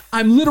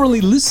 I'm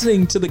literally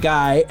listening to the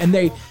guy, and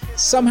they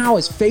somehow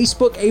is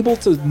Facebook able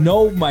to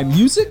know my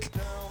music?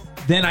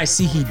 Then I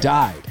see he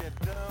died.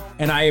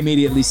 And I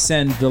immediately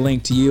send the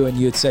link to you, and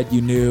you had said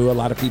you knew. A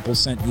lot of people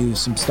sent you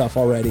some stuff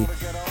already.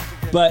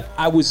 But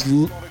I was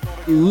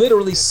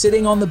literally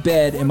sitting on the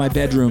bed in my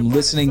bedroom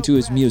listening to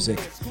his music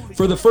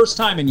for the first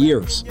time in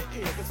years.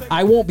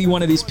 I won't be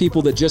one of these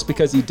people that just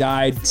because he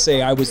died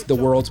say I was the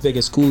world's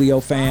biggest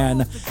Coolio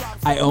fan.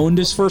 I owned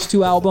his first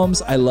 2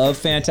 albums. I love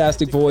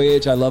Fantastic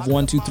Voyage. I love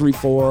 1, 2, 3,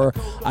 4.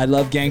 I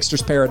love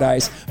Gangsta's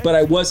Paradise. But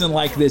I wasn't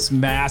like this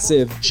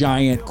massive,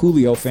 giant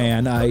Coolio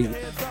fan.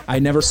 I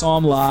never saw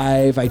him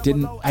live.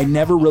 I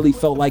never really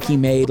felt like he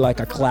made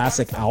like a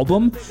classic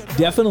album.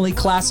 Definitely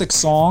classic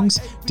songs.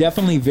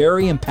 Definitely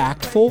very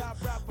impactful.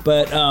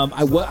 But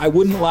I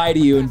wouldn't lie to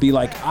you and be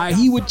like,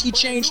 he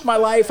changed my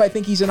life. I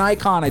think he's an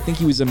icon. I think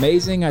he was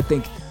amazing. I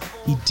think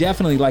he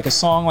definitely, like, a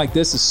song like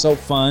this is so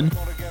fun.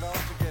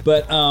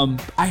 But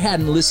I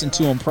hadn't listened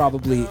to him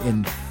probably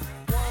in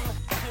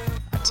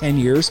 10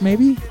 years,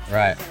 maybe.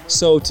 Right.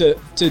 So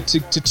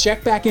to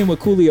check back in with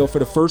Coolio for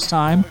the first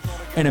time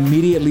and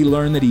immediately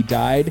learn that he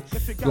died,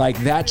 like,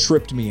 that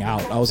tripped me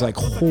out. I was like,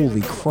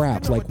 holy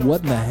crap! Like,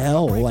 what in the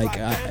hell? Like,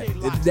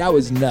 that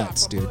was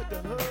nuts, dude.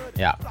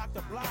 Yeah.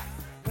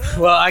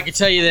 Well, I can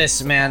tell you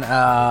this, man.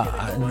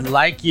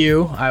 Like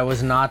you, I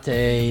was not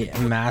a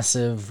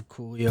massive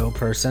Coolio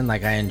person.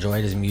 Like, I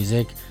enjoyed his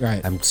music.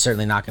 Right. I'm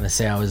certainly not going to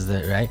say I was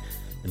the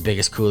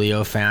biggest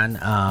Coolio fan.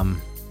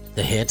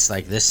 The hits,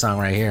 like this song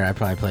right here, I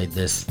probably played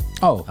this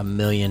a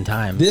million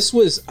times. This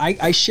was,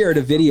 I shared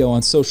a video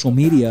on social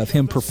media of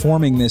him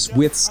performing this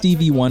with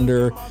Stevie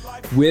Wonder,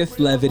 with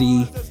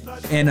Levity,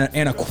 and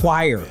a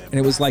choir. And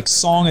it was like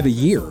Song of the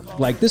Year.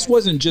 Like, this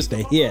wasn't just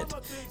a hit.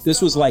 This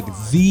was like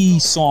the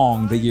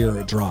song the year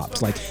it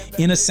dropped. Like,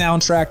 in a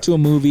soundtrack to a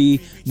movie,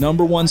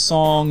 #1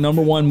 song,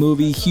 #1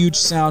 movie, huge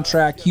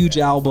soundtrack, huge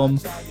album.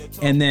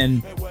 And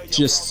then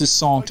just this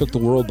song took the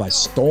world by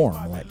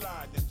storm. Like,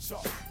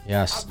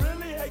 yes.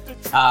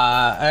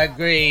 I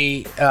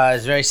agree.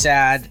 It's very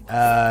sad.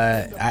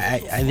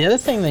 I the other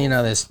thing that,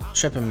 that's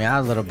tripping me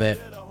out a little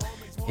bit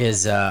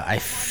is I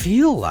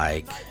feel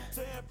like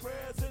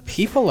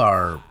people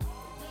are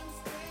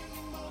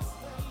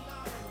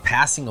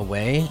passing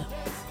away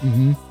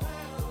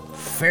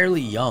fairly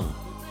young.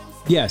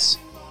 yes.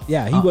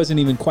 Yeah, he wasn't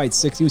even quite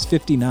 6. He was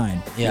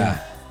 59. Yeah.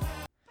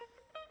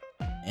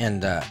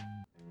 And a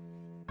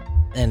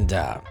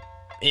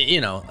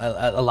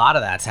lot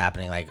of that's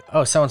happening. Like,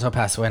 oh, so-and-so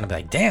passed away, and I'll be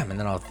like, damn. And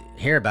then I'll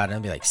hear about it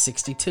and be like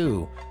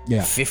 62,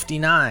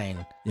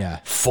 59,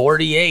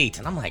 48.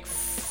 And I'm like,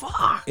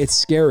 fuck. It's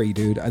scary,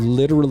 dude. I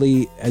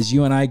literally, as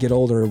you and I get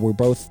older, we're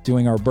both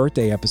doing our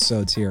birthday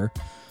episodes here.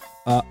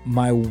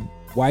 My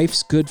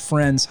wife's good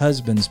friend's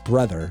husband's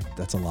brother,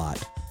 that's a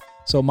lot.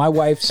 So my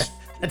wife's...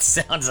 That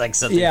sounds like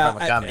something from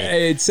a comedy.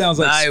 It sounds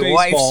like my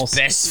Spaceballs. wife's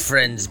best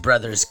friend's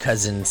brother's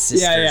cousin,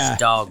 sister's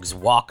dog's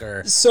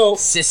walker,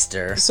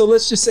 sister. So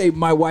let's just say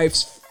my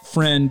wife's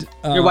friend...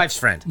 Your wife's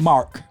friend.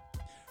 Mark.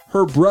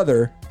 Her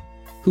brother,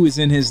 who is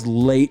in his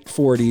late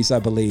 40s, I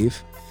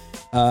believe,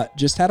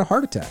 just had a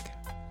heart attack.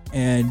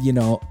 And,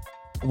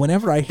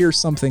 whenever I hear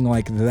something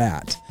like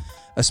that,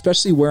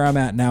 especially where I'm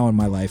at now in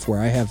my life, where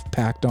I have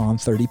packed on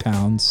 30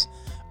 pounds,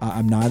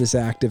 I'm not as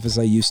active as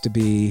I used to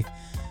be,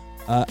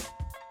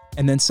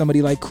 and then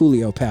somebody like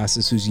Coolio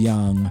passes who's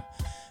young,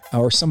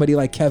 or somebody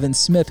like Kevin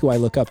Smith, who I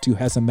look up to,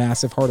 has a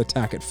massive heart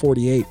attack at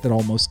 48 that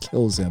almost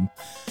kills him.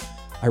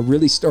 I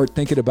really start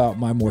thinking about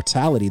my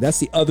mortality. That's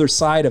the other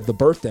side of the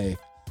birthday.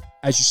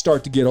 As you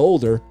start to get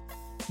older,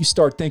 you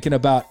start thinking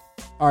about,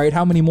 all right,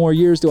 how many more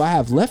years do I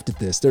have left at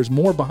this? There's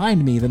more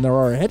behind me than there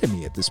are ahead of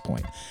me at this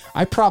point.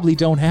 I probably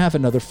don't have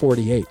another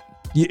 48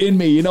 in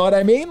me. You know what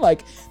I mean?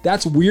 Like,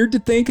 that's weird to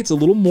think. It's a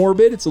little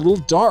morbid. It's a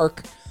little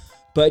dark.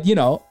 But,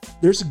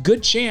 there's a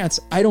good chance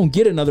I don't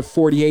get another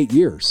 48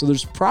 years. So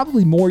there's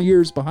probably more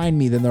years behind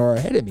me than there are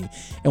ahead of me.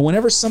 And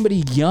whenever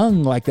somebody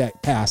young like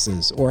that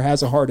passes, or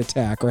has a heart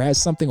attack, or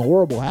has something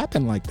horrible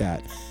happen like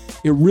that,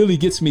 it really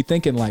gets me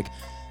thinking, like,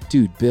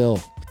 dude,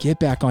 Bill, get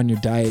back on your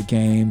diet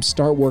game,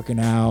 start working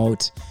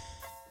out.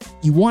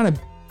 You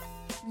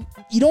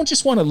don't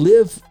just want to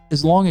live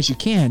as long as you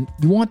can.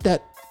 You want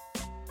that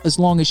as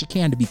long as you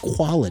can to be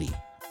quality.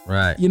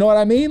 Right. You know what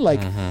I mean?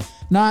 Like,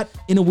 not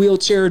in a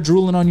wheelchair,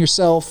 drooling on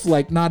yourself,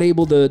 like not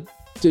able to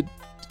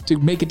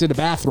make it to the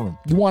bathroom.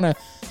 You want to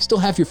still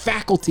have your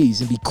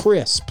faculties and be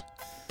crisp.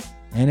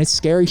 And it's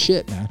scary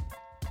shit, man.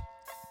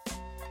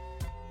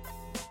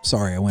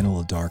 Sorry, I went a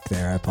little dark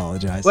there. I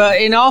apologize. Well,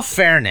 in all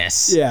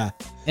fairness. Yeah.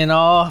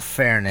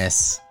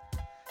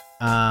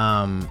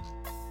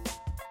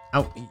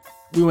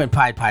 We went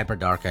Pied Piper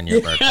dark on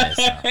your birthday.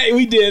 So.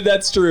 We did.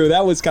 That's true.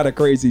 That was kind of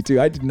crazy,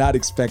 too. I did not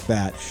expect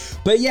that.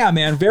 But yeah,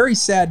 man, very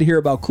sad to hear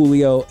about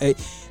Coolio.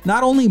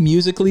 Not only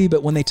musically,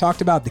 but when they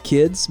talked about the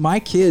kids, my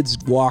kids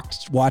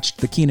watched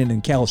the Kenan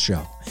and Kel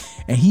show.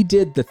 And he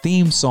did the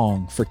theme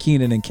song for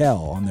Kenan and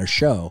Kel on their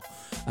show.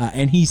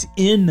 And he's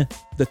in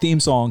the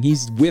theme song.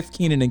 He's with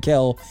Kenan and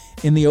Kel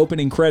in the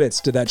opening credits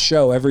to that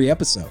show every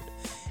episode.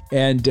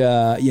 And,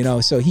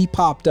 so he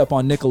popped up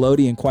on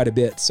Nickelodeon quite a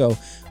bit. So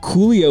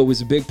Coolio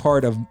was a big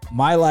part of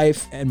my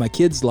life and my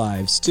kids'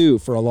 lives, too,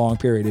 for a long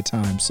period of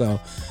time.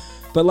 So,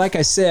 but like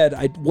I said,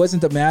 I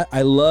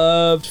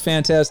loved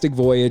Fantastic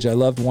Voyage. I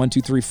loved 1, 2,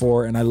 3,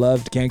 4, and I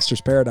loved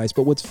Gangster's Paradise.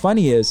 But what's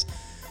funny is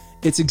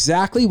it's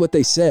exactly what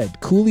they said.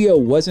 Coolio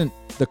wasn't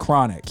the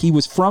Chronic. He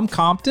was from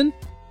Compton,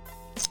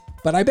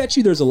 but I bet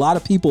you there's a lot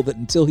of people that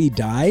until he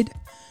died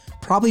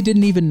probably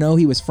didn't even know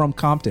he was from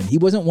Compton. He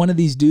wasn't one of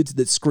these dudes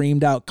that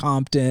screamed out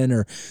Compton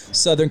or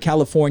Southern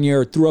California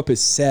or threw up his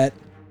set,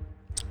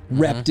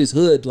 repped his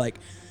hood. Like,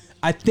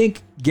 I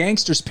think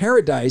Gangster's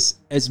Paradise,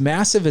 as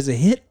massive as a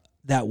hit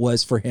that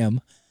was for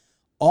him,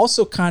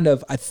 also kind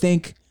of, I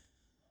think,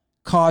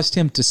 caused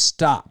him to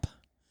stop.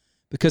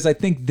 Because I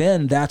think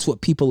then that's what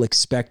people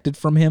expected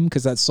from him,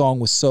 because that song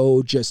was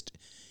so just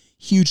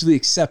hugely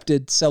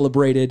accepted,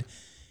 celebrated.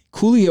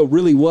 Coolio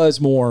really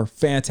was more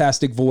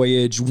Fantastic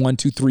Voyage, 1,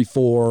 2, 3,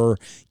 4,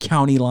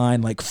 County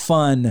Line, like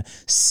fun,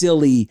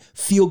 silly,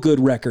 feel-good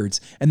records.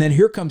 And then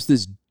here comes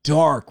this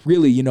dark,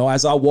 really,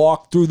 as I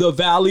walk through the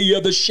valley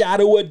of the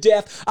shadow of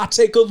death, I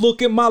take a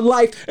look at my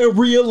life and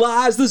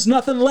realize there's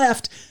nothing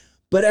left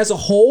But as a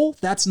whole,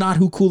 that's not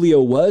who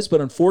Coolio was.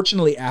 But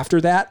unfortunately, after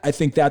that, I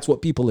think that's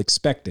what people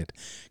expected.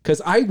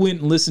 Because I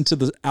went and listened to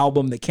the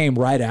album that came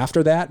right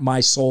after that, My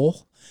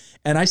Soul.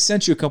 And I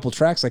sent you a couple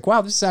tracks like,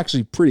 wow, this is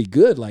actually pretty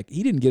good. Like,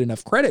 he didn't get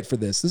enough credit for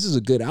this. This is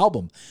a good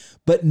album.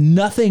 But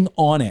nothing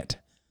on it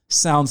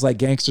sounds like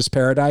Gangsta's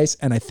Paradise.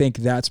 And I think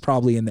that's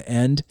probably in the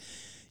end.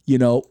 You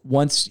know,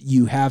 once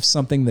you have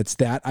something that's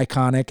that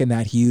iconic and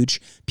that huge,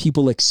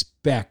 people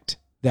expect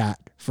that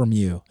from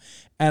you.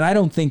 And I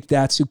don't think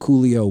that's who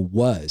Coolio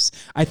was.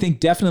 I think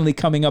definitely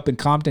coming up in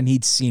Compton,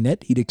 he'd seen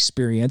it, he'd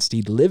experienced,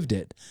 he'd lived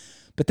it.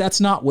 But that's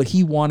not what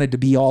he wanted to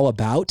be all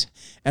about.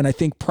 And I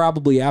think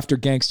probably after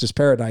Gangsta's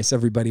Paradise,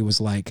 everybody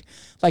was like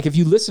if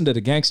you listen to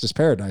the Gangsta's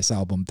Paradise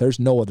album, there's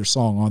no other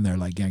song on there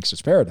like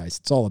Gangsta's Paradise.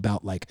 It's all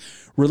about like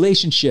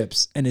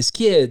relationships and his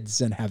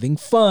kids and having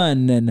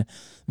fun, and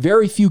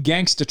very few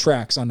gangsta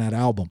tracks on that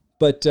album.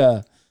 But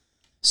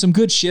some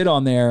good shit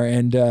on there.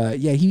 And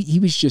yeah, he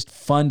was just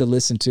fun to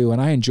listen to.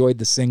 And I enjoyed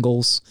the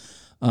singles.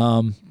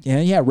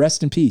 Yeah,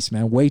 rest in peace,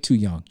 man. Way too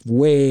young.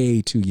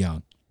 Way too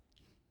young.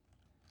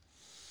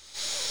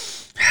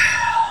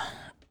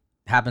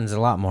 Happens a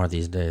lot more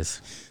these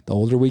days. The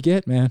older we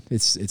get, man,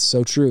 it's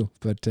so true.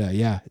 But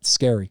yeah, it's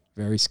scary.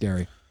 Very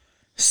scary.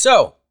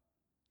 So,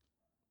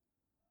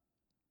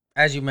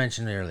 as you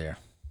mentioned earlier,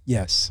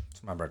 Yes.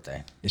 it's my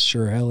birthday. It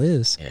sure hell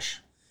is.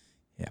 Ish.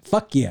 Yeah.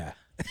 Fuck yeah.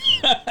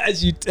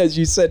 as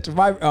you said to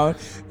my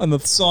on the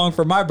song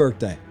for my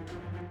birthday.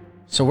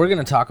 So we're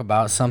gonna talk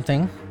about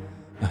something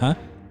Uh-huh.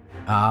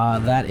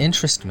 that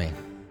interests me,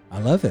 I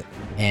love it.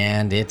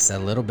 and it's a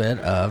little bit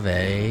of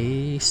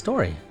a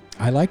story.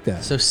 I like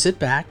that. So sit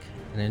back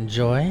and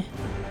enjoy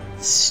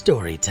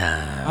story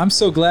time. I'm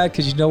so glad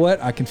because you know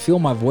what? I can feel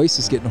my voice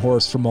is getting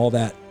hoarse from all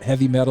that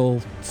heavy metal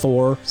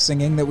Thor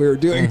singing that we were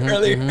doing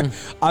earlier.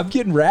 I'm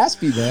getting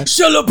raspy, man.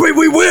 Celebrate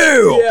we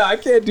will! Yeah, I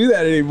can't do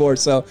that anymore.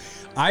 So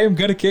I am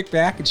going to kick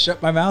back and shut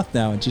my mouth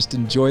now and just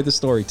enjoy the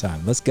story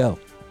time. Let's go.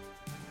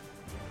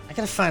 I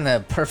gotta find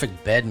the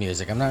perfect bed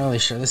music. I'm not really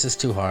sure. This is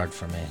too hard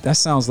for me. That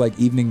sounds like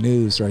evening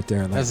news right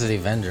there. Like, That's the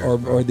Avenger.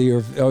 or the I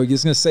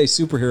was going to say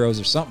superheroes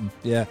or something.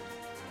 Yeah.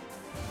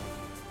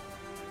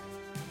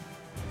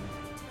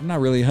 I'm not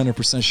really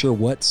 100% sure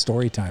what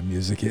story time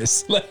music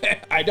is.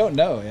 I don't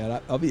know, man.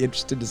 I'll be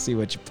interested to see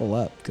what you pull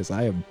up because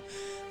I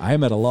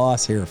am at a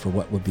loss here for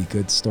what would be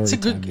good story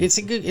time. It's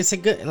a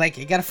good. Like,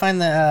 you gotta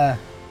find the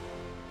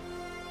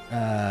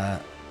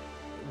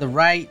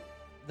right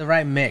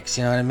mix.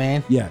 You know what I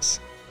mean? Yes.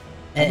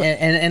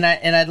 And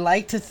I'd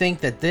like to think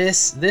that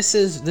this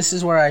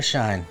is where I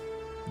shine.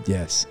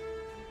 Yes.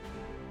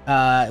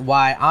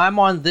 Why I'm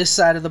on this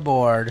side of the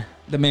board.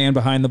 The man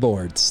behind the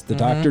boards, the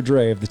Dr.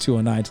 Dre of the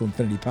 209 to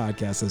Infinity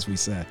podcast, as we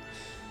said.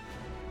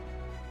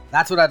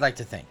 That's what I'd like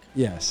to think.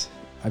 Yes,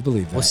 I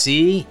believe that. We'll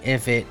see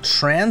if it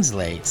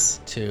translates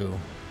to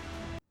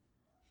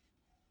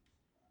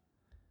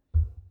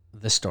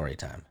the story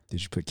time.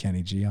 Did you put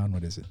Kenny G on?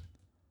 What is it?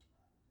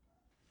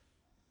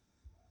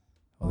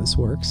 Oh, this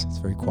works. It's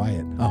very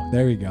quiet. Oh,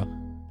 there you go.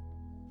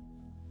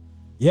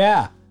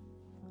 Yeah.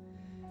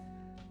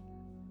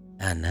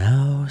 And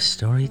now,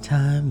 story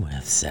time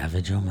with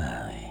Savage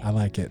O'Malley. I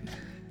like it.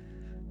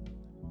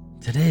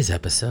 Today's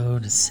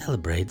episode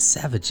celebrates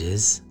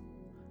Savage's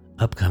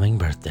upcoming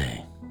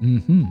birthday.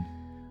 Mm-hmm.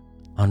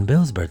 On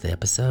Bill's birthday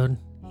episode,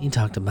 he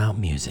talked about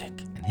music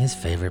and his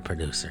favorite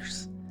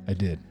producers. I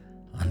did.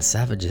 On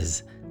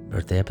Savage's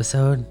birthday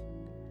episode,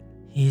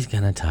 he's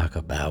gonna talk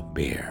about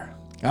beer.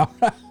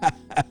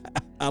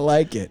 I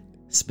like it.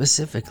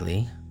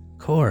 Specifically,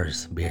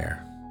 Coors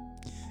beer.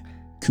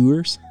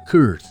 Coors?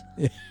 Coors.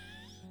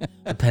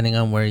 Depending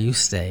on where you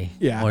stay,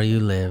 Yeah. where you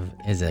live,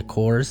 is it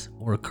Coors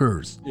or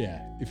Coors?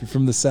 Yeah. If you're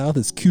from the South,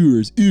 it's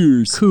Coors.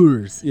 Ears.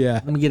 Coors. Yeah.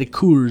 Let me get a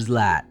Coors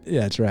Light.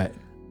 Yeah, that's right.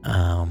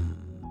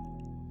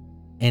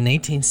 In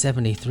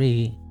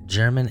 1873,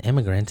 German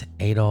immigrant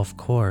Adolf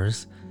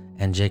Coors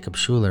and Jacob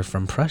Schuler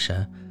from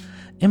Prussia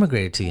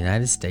immigrated to the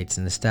United States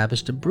and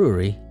established a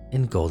brewery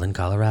in Golden,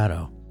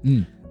 Colorado.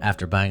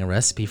 After buying a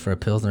recipe for a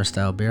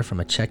Pilsner-style beer from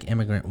a Czech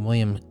immigrant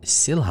William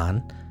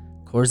Silhan,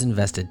 Coors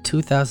invested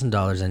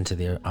 $2,000 into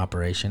the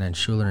operation and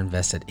Schuler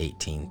invested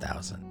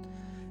 $18,000.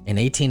 In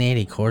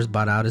 1880, Coors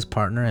bought out his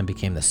partner and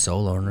became the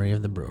sole owner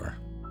of the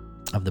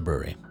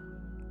brewery.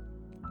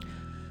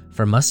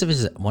 For most of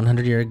his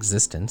 100-year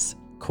existence,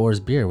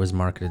 Coors beer was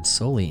marketed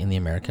solely in the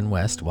American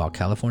West, while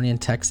California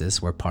and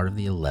Texas were part of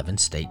the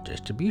 11-state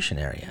distribution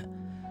area.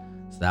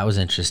 So that was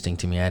interesting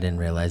to me. I didn't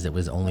realize it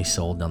was only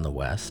sold on the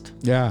West.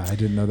 Yeah, I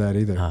didn't know that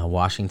either.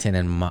 Washington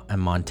and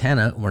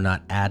Montana were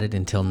not added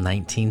until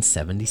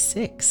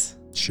 1976.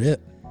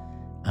 Shit.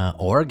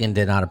 Oregon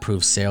did not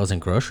approve sales in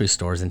grocery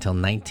stores until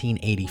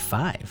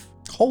 1985.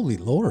 Holy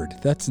Lord.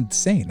 That's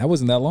insane. That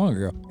wasn't that long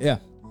ago. Yeah.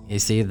 You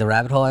see the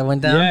rabbit hole I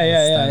went down?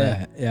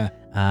 Yeah.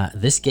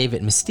 This gave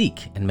it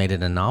mystique and made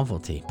it a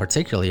novelty,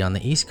 particularly on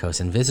the East Coast,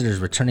 and visitors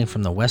returning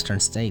from the western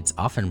states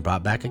often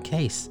brought back a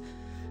case.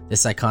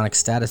 This iconic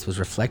status was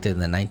reflected in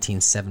the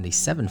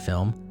 1977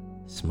 film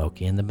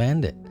Smokey and the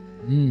Bandit.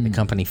 The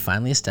company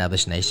finally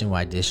established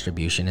nationwide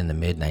distribution in the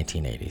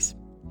mid-1980s.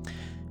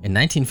 In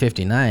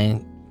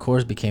 1959,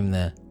 Coors became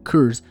the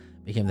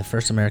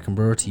first American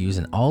brewer to use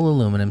an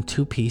all-aluminum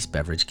two-piece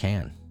beverage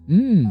can.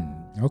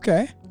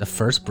 Okay. The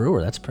first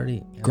brewer. That's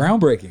pretty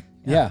Groundbreaking.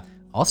 Yeah.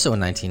 Also in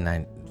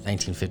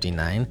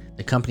 1959,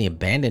 the company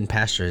abandoned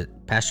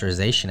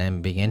pasteurization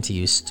and began to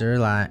use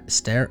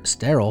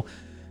sterile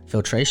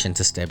filtration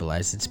to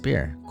stabilize its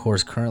beer.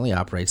 Coors currently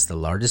operates the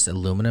largest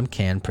aluminum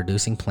can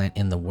producing plant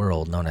in the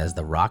world, known as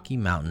the Rocky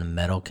Mountain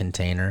Metal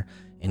Container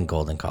in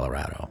Golden,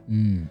 Colorado.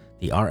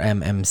 The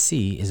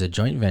RMMC is a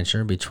joint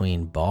venture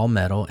between Ball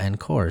Metal and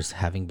Coors,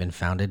 having been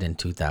founded in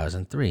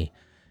 2003.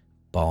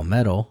 Ball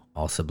Metal,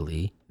 also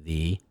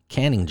the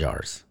canning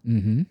jars.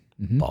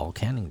 Ball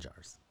canning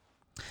jars.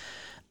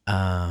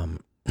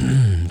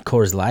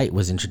 Coors Light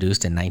was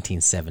introduced in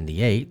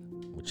 1978,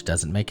 which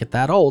doesn't make it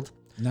that old.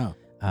 No.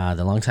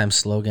 The longtime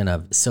slogan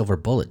of Silver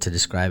Bullet to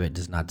describe it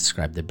does not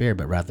describe the beer,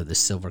 but rather the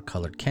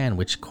silver-colored can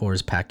which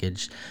Coors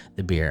packaged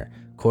the beer.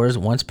 Coors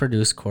once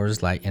produced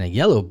Coors Light in a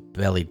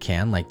yellow-bellied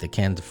can, like the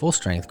can's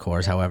full-strength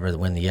Coors. However,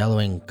 when the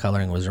yellowing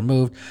coloring was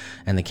removed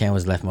and the can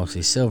was left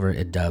mostly silver,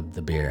 it dubbed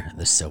the beer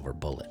the Silver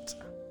Bullet.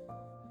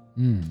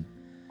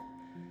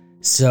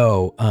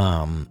 So,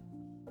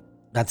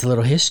 that's a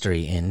little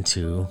history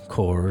into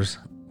Coors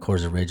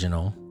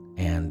Original,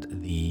 and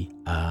the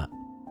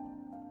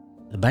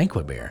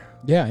banquet beer.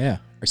 Yeah.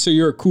 So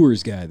you're a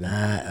Coors guy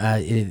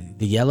then?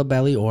 The yellow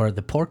belly or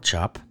the pork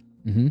chop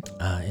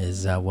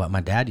is what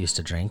my dad used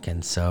to drink.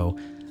 And so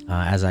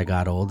as I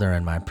got older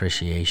and my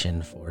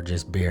appreciation for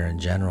just beer in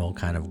general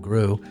kind of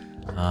grew,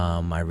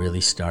 I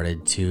really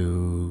started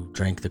to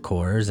drink the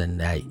Coors.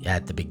 And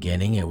at the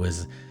beginning, it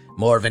was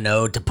more of an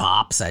ode to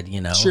Pops.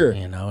 Sure.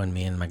 And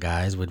me and my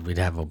guys we'd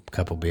have a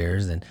couple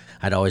beers, and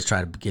I'd always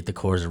try to get the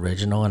Coors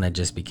Original, and it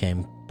just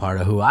became part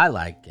of who I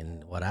like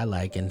and what I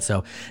like. And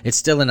so it's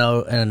still an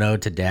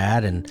ode to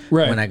Dad. And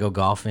when I go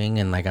golfing,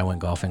 and like I went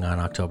golfing on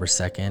October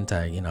 2nd,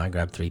 I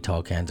grabbed 3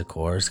 tall cans of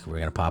Coors. We're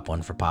gonna pop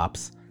one for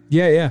Pops.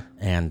 Yeah.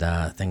 And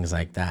things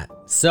like that.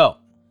 So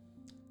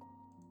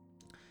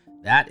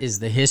that is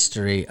the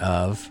history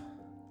of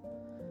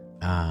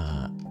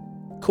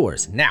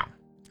Coors. Now,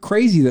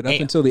 crazy that up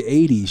until the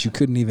 80s you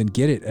couldn't even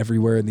get it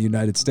everywhere in the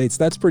United States.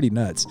 That's pretty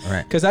nuts.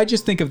 Right. Because I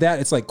just think of that,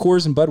 it's like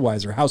Coors and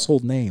Budweiser,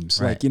 household names.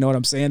 Right. Like, you know what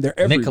I'm saying? They're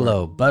everywhere.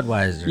 Michelob,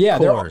 Budweiser, yeah,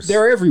 Coors.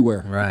 they're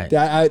everywhere. Right.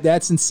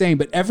 That's insane.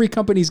 But every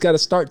company's got to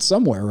start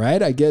somewhere,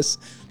 right? I guess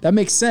that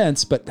makes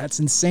sense, but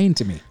that's insane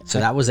to me. So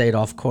that was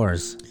Adolf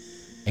Coors.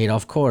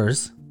 Adolf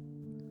Coors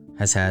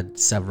has had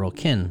several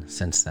kin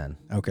since then.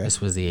 Okay. This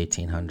was the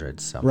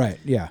 1800s. So. Right,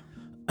 yeah.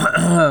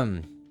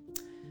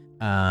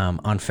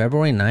 On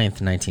February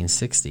 9th,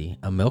 1960,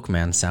 a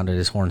milkman sounded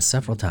his horn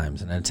several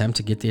times in an attempt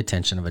to get the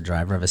attention of a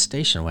driver of a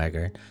station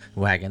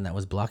wagon that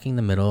was blocking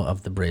the middle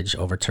of the bridge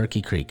over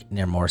Turkey Creek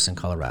near Morrison,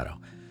 Colorado.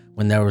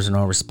 When there was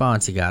no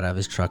response, he got out of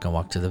his truck and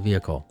walked to the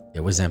vehicle.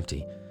 It was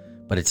empty,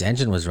 but its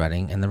engine was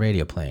running and the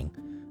radio playing.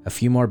 A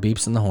few more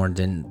beeps on the horn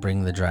didn't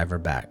bring the driver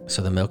back,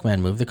 so the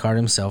milkman moved the cart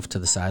himself to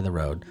the side of the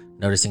road,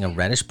 noticing a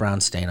reddish-brown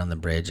stain on the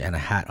bridge and a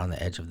hat on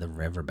the edge of the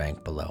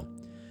riverbank below.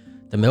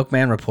 The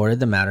milkman reported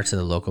the matter to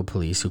the local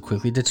police, who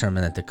quickly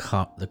determined that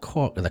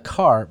the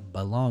car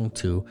belonged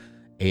to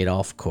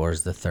Adolf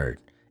Coors III,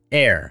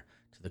 heir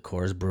to the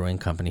Coors Brewing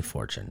Company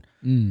fortune.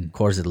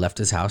 Coors had left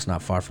his house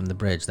not far from the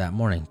bridge that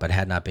morning, but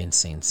had not been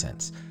seen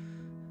since.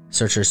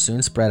 Searchers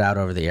soon spread out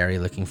over the area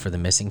looking for the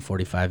missing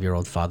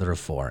 45-year-old father of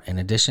 4. In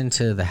addition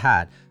to the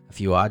hat, a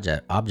few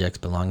objects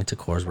belonging to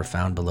Coors were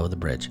found below the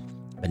bridge,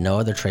 but no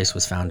other trace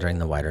was found during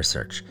the wider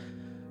search.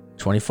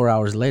 24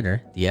 hours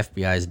later, the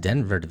FBI's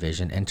Denver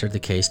division entered the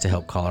case to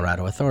help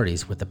Colorado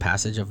authorities with the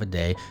passage of a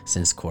day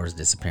since Coors'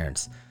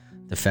 disappearance.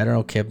 The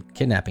federal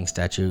kidnapping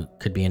statute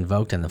could be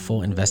invoked and the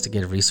full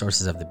investigative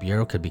resources of the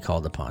Bureau could be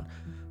called upon.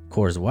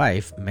 Coors'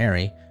 wife,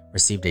 Mary,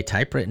 received a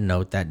typewritten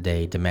note that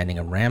day demanding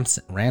a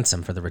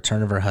ransom for the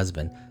return of her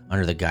husband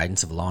under the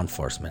guidance of law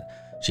enforcement.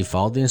 She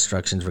followed the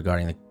instructions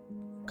regarding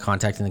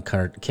contacting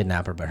the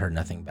kidnapper but heard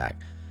nothing back.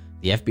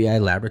 The FBI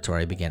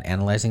laboratory began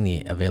analyzing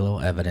the available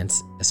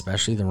evidence,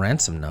 especially the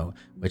ransom note,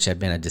 which had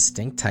been a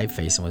distinct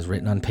typeface and was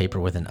written on paper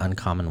with an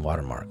uncommon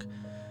watermark.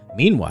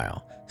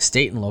 Meanwhile,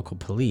 state and local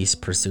police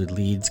pursued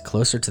leads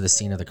closer to the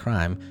scene of the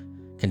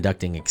crime,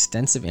 conducting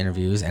extensive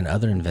interviews and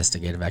other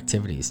investigative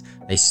activities.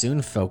 They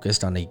soon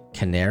focused on a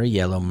canary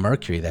yellow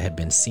Mercury that had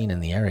been seen in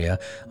the area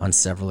on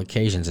several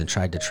occasions and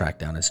tried to track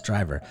down its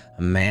driver,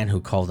 a man who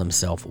called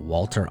himself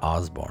Walter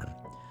Osborne.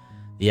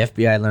 The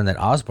FBI learned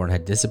that Osborne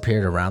had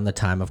disappeared around the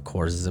time of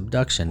Coors'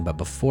 abduction, but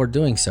before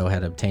doing so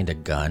had obtained a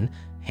gun,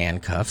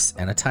 handcuffs,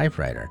 and a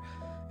typewriter.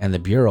 And the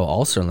Bureau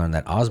also learned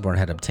that Osborne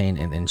had obtained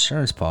an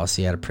insurance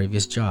policy at a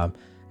previous job,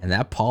 and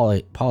that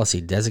policy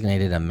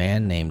designated a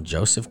man named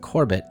Joseph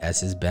Corbett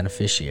as his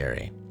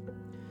beneficiary.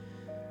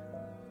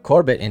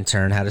 Corbett, in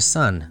turn, had a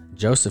son,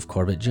 Joseph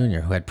Corbett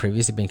Jr., who had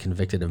previously been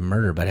convicted of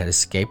murder but had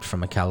escaped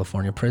from a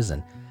California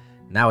prison.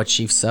 Now a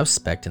chief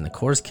suspect in the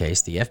Coors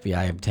case, the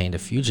FBI obtained a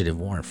fugitive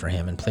warrant for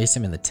him and placed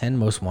him in the 10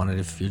 most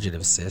wanted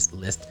fugitives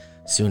list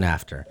soon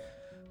after.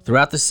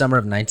 Throughout the summer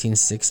of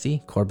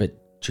 1960, Corbett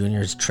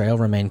Jr.'s trail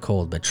remained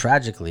cold, but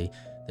tragically,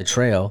 the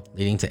trail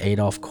leading to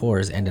Adolph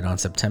Coors ended on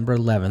September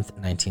 11th,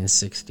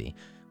 1960,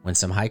 when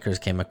some hikers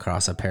came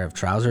across a pair of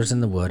trousers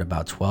in the wood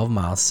about 12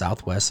 miles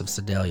southwest of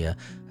Sedalia,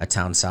 a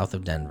town south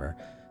of Denver.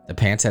 The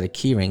pants had a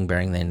keyring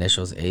bearing the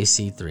initials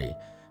AC3.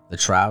 The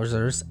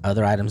trousers,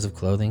 other items of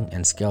clothing,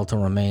 and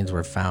skeletal remains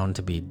were found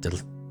to be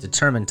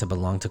determined to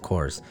belong to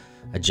Coors.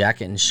 A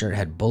jacket and shirt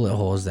had bullet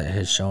holes that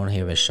had shown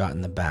he was shot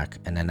in the back.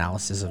 An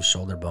analysis of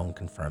shoulder bone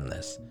confirmed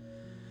this.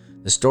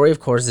 The story of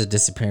Coors'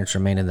 disappearance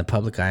remained in the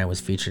public eye and was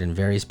featured in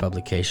various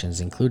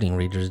publications, including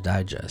Reader's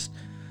Digest.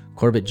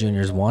 Corbett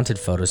Jr.'s wanted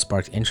photos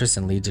sparked interest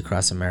and leads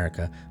across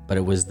America, but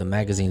it was the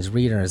magazine's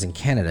readers in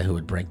Canada who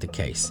would break the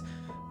case.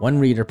 One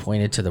reader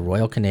pointed to the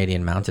Royal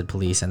Canadian Mounted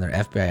Police and their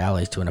FBI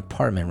allies to an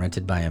apartment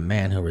rented by a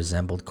man who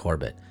resembled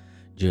Corbett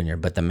Jr.,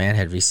 but the man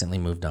had recently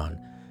moved on.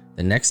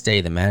 The next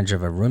day, the manager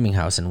of a rooming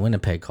house in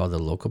Winnipeg called the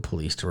local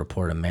police to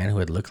report a man who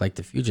had looked like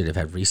the fugitive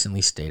had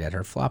recently stayed at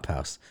her flop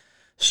house.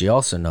 She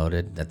also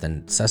noted that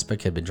the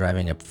suspect had been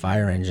driving a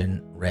fire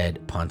engine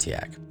red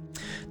Pontiac.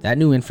 That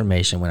new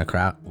information went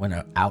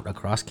out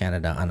across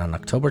Canada, and on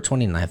October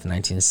 29,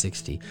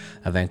 1960,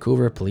 a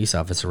Vancouver police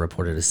officer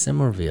reported a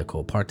similar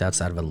vehicle parked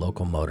outside of a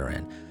local motor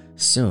inn.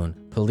 Soon,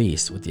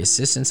 police, with the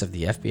assistance of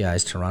the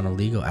FBI's Toronto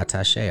Legal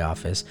Attaché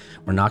office,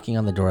 were knocking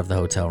on the door of the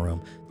hotel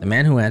room. The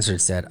man who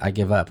answered said, "I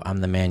give up, I'm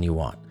the man you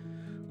want."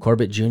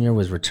 Corbett Jr.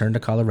 was returned to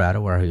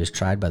Colorado, where he was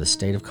tried by the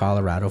state of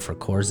Colorado for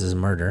Coors'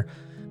 murder.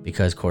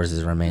 Because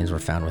Coors' remains were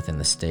found within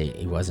the state,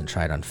 he wasn't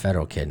tried on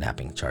federal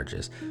kidnapping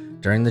charges.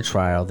 During the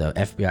trial, the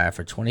FBI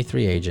offered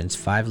 23 agents,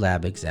 5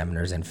 lab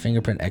examiners, and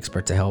fingerprint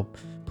experts to help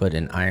put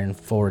an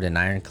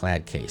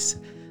ironclad case.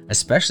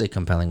 Especially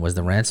compelling was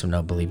the ransom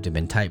note believed to have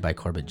been typed by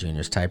Corbett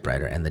Jr.'s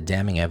typewriter and the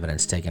damning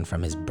evidence taken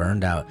from his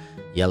burned-out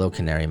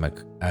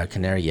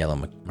canary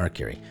yellow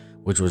Mercury,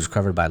 which was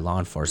recovered by law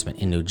enforcement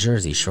in New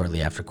Jersey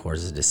shortly after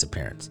Coors'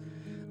 disappearance.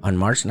 On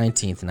March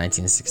 19,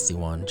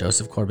 1961,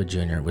 Joseph Corbett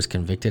Jr. was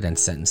convicted and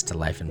sentenced to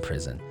life in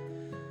prison.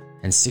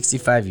 And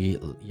 65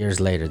 years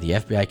later, the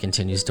FBI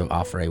continues to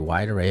offer a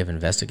wide array of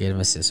investigative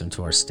assistance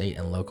to our state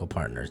and local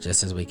partners,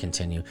 just as we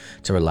continue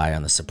to rely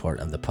on the support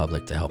of the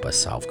public to help us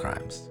solve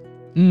crimes.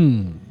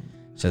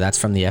 So that's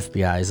from the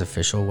FBI's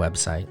official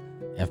website,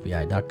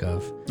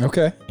 fbi.gov.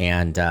 Okay.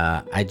 And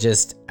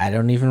I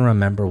don't even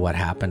remember what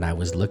happened. I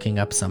was looking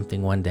up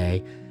something one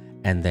day,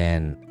 and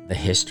then the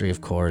history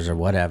of Coors or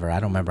whatever. I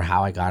don't remember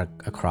how I got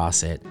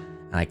across it.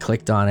 And I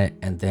clicked on it,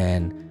 and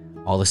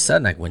then all of a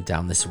sudden I went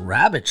down this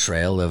rabbit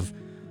trail of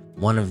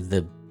one of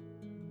the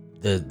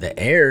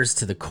heirs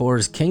to the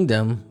Coors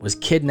kingdom was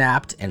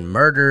kidnapped and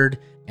murdered,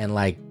 and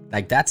like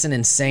that's an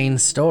insane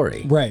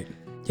story. Right.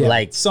 Yeah.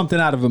 Like something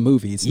out of a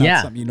movie. It's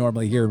not something you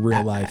normally hear in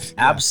real life.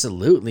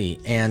 Absolutely.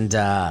 And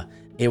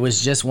it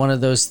was just one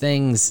of those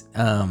things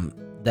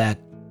that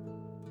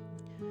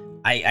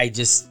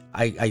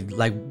I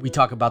like, we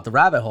talk about the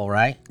rabbit hole,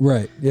 right?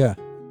 Right. Yeah.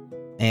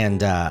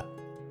 And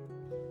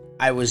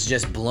I was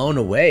just blown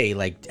away,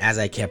 like, as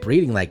I kept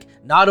reading, like,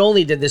 not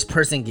only did this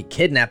person get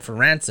kidnapped for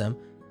ransom,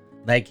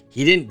 like,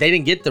 they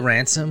didn't get the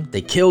ransom,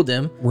 they killed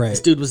him. Right. This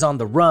dude was on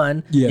the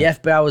run. Yeah. The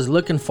FBI was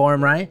looking for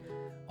him, right?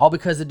 All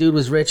because the dude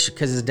was rich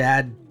because his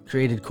dad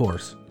created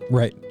Coors.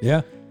 Right.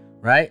 Yeah.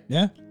 Right?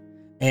 Yeah.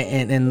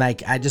 And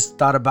like, I just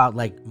thought about,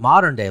 like,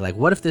 modern day, like,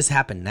 what if this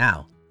happened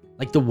now?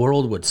 Like, the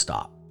world would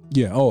stop.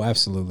 Yeah. Oh,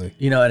 absolutely.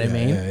 You know what I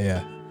mean?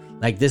 Yeah.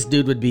 Like, this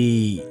dude would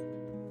be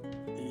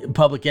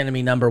public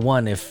enemy number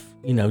one if,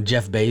 you know,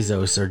 Jeff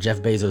Bezos or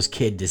Jeff Bezos'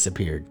 kid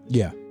disappeared.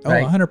 Yeah. Oh,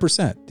 Right?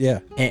 100%. Yeah.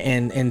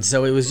 And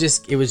so it was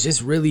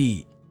just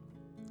really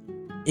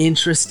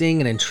interesting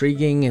and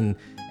intriguing, and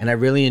I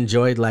really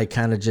enjoyed, like,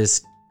 kind of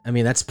just, I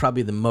mean, that's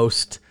probably the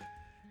most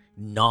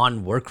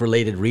non-work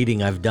related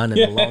reading I've done in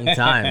a long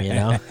time, you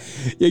know?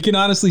 You can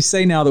honestly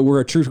say now that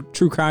we're a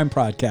true crime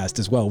podcast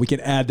as well. We can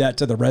add that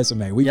to the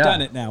resume. We've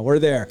done it now. We're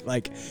there.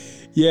 Like,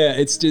 yeah,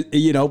 it's just,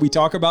 you know, we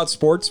talk about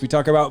sports, we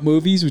talk about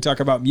movies, we talk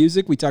about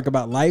music, we talk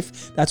about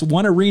life. That's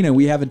one arena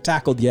we haven't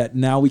tackled yet.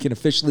 Now we can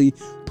officially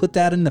put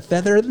that in the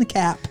feather in the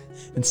cap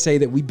and say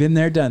that we've been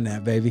there, done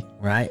that, baby.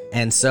 Right.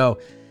 And so,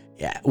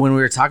 yeah, when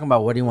we were talking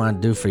about what do you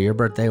want to do for your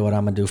birthday, what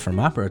I'm going to do for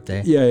my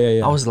birthday,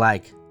 Yeah. I was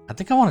like, I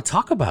think I want to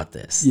talk about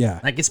this.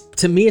 Yeah. Like,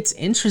 to me, it's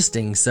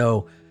interesting.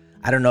 So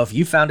I don't know if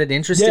you found it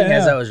interesting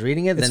as I was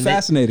reading it. It's then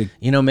fascinating.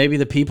 You know, maybe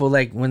the people,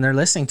 like, when they're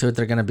listening to it,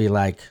 they're going to be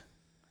like,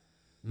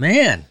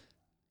 man,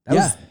 that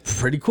was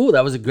pretty cool.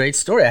 That was a great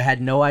story. I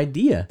had no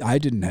idea. I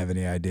didn't have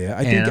any idea.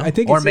 I You know?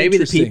 think or it's maybe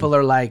the interesting. people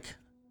are like,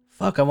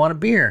 fuck, I want a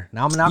beer.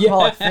 Now I'm an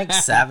alcoholic.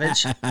 Thanks,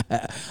 savage.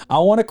 I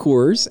want a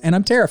Coors, and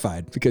I'm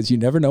terrified because you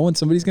never know when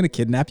somebody's going to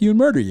kidnap you and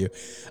murder you.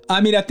 I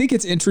mean, I think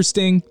it's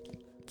interesting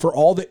for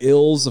all the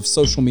ills of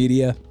social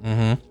media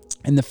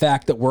and the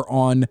fact that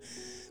we're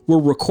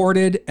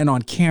recorded and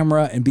on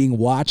camera and being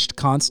watched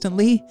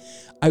constantly.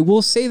 I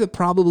will say that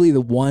probably the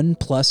one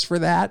plus for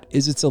that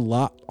is it's a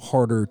lot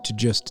harder to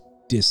just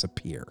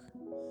disappear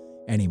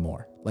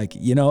anymore. Like,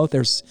 you know,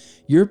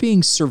 you're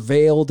being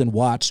surveilled and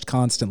watched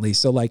constantly.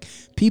 So like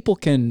people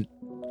can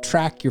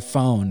track your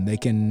phone. They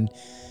can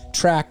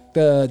track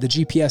the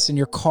GPS in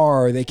your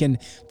car.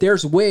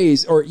 There's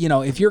ways, or,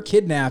 if you're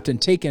kidnapped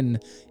and taken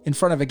in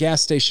front of a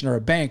gas station or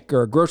a bank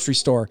or a grocery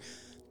store,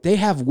 they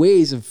have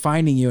ways of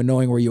finding you and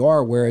knowing where you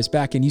are. Whereas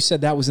back in, you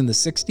said that was in the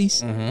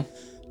 60s. Mm-hmm.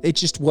 It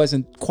just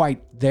wasn't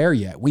quite there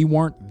yet. We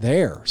weren't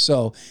there.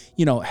 So,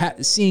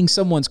 seeing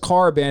someone's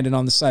car abandoned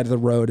on the side of the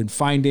road and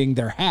finding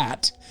their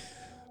hat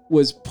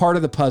was part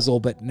of the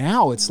puzzle. But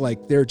now it's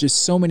like there are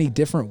just so many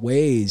different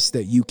ways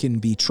that you can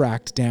be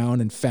tracked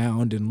down and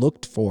found and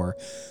looked for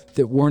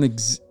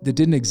that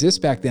didn't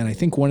exist back then. I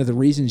think one of the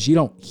reasons you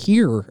don't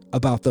hear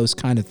about those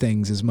kind of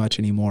things as much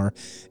anymore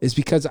is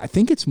because I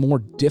think it's more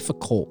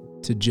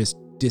difficult to just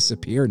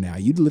disappear now.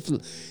 You'd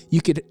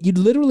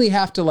literally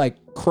have to like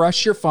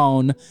crush your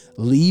phone,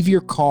 leave your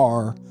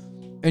car,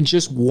 and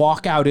just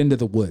walk out into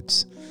the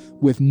woods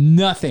with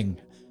nothing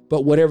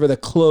but whatever the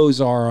clothes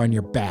are on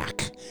your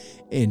back,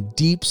 in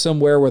deep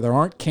somewhere where there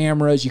aren't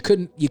cameras.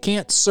 You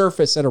can't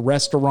surface at a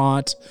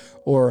restaurant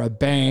or a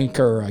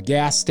bank or a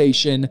gas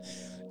station.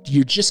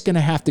 You're just going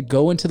to have to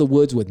go into the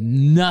woods with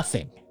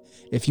nothing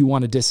if you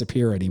want to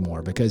disappear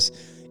anymore, because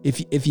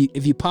if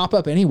you pop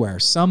up anywhere,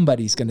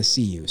 somebody's going to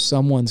see you.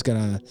 Someone's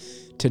going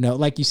to know.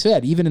 Like you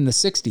said, even in the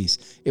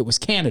 60s, it was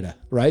Canada,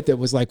 right? That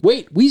was like,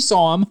 wait, we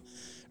saw him.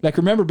 Like,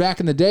 remember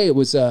back in the day, it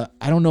was, I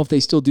don't know if they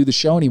still do the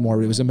show anymore,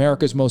 but it was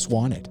America's Most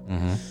Wanted.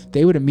 Mm-hmm.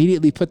 They would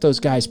immediately put those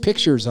guys'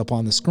 pictures up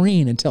on the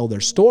screen and tell their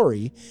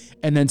story.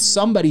 And then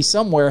somebody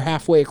somewhere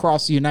halfway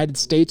across the United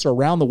States or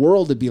around the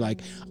world would be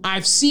like,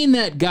 I've seen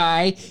that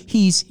guy.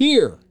 He's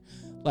here.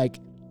 Like,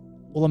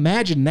 well,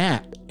 imagine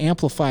that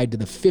amplified to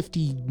the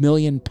 50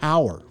 million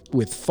power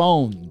with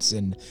phones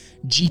and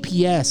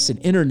GPS and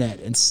internet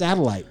and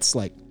satellites.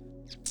 Like,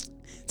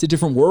 it's a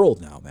different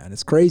world now, man.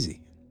 It's crazy.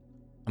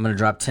 I'm going to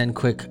drop 10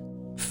 quick,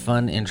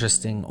 fun,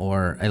 interesting,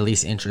 or at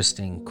least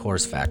interesting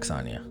Coors facts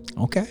on you.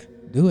 Okay,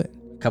 do it.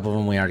 A couple of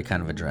them we already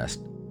kind of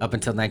addressed. Up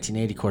until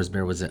 1980, Coors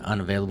beer was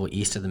unavailable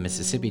east of the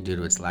Mississippi due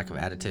to its lack of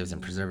additives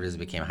and preservatives. It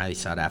became a highly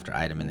sought-after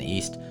item in the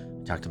East.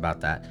 We talked about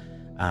that.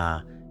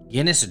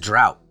 Guinness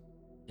Drought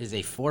is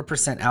a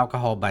 4%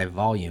 alcohol by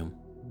volume,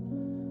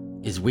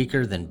 is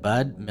weaker than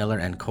Bud, Miller,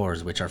 and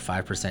Coors, which are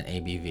 5%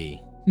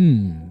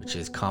 ABV, which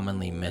is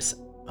commonly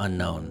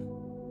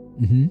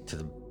unknown to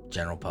the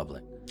general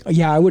public.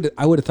 Yeah, I would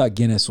have thought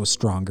Guinness was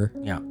stronger.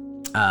 Yeah.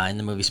 In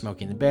the movie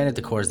Smokey and the Bandit,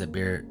 the Coors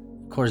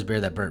beer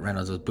that Burt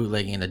Reynolds was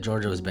bootlegging into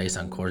Georgia was based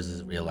on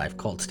Coors' real-life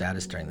cult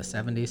status during the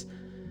 70s.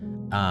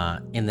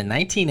 In the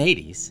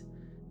 1980s,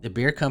 the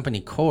beer company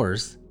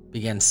Coors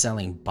began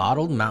selling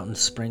bottled mountain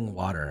spring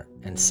water,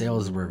 and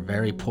sales were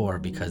very poor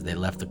because they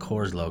left the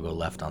Coors logo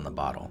left on the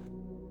bottle.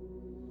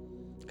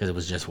 Because it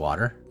was just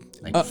water,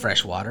 like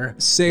fresh water.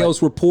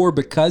 Sales were poor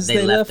because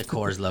they left the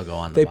Coors logo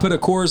on the They bottle. put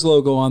a Coors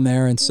logo on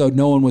there, and so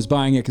no one was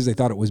buying it because they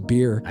thought it was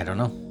beer. I don't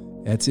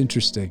know. That's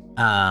interesting.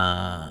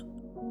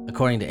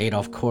 According to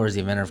Adolf Coors,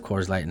 the inventor of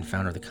Coors Light and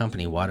founder of the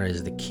company, water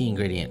is the key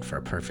ingredient for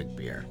a perfect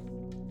beer.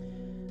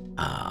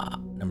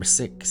 Number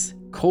 6,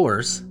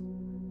 Coors,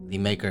 the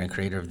maker and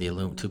creator of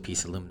the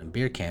two-piece aluminum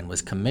beer can,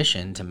 was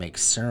commissioned to make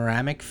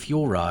ceramic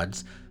fuel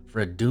rods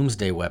for a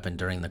doomsday weapon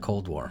during the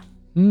Cold War.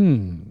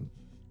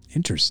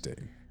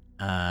 Interesting.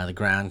 The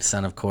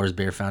grandson of Coors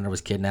beer founder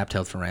was kidnapped,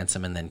 held for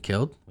ransom, and then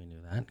killed. We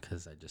knew that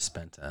because I just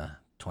spent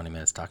 20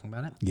 minutes talking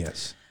about it.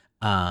 Yes.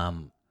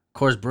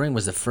 Coors Brewing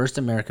was the first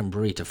American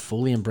brewery to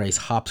fully embrace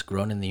hops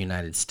grown in the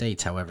United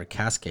States. However,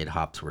 Cascade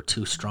hops were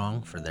too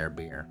strong for their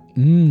beer.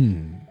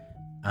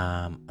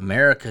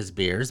 America's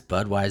beers,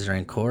 Budweiser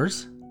and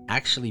Coors,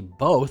 actually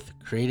both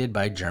created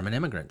by German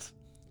immigrants.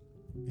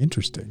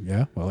 Interesting.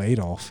 Yeah. Well,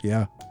 Adolf.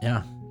 Yeah.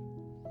 Yeah.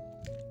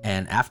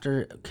 And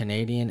after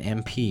Canadian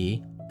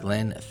MP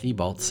Glenn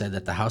Thibault said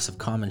that the House of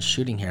Commons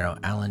shooting hero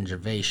Alan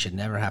Gervais should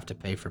never have to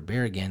pay for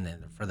beer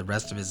again for the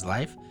rest of his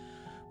life,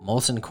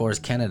 Molson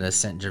Coors Canada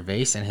sent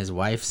Gervais and his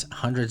wife's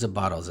hundreds of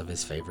bottles of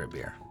his favorite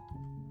beer.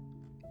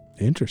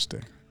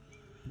 Interesting.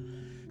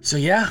 So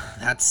yeah,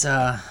 that's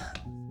the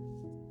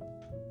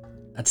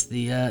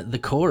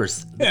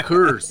Coors. The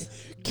Coors.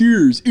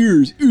 Coors,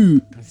 ears,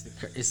 ooh.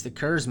 It's the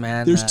Coors,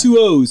 man. There's two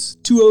O's.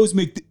 Two O's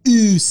make the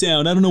ooh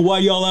sound. I don't know why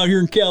y'all out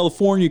here in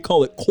California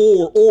call it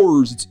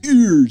Coors. It's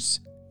ears.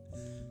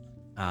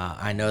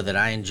 I know that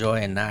I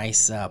enjoy a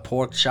nice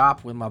pork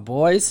chop with my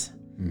boys.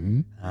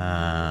 Mm-hmm.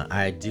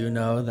 I do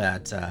know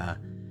that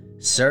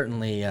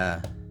certainly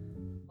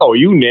oh,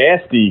 you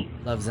nasty.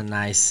 loves a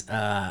nice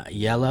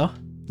yellow.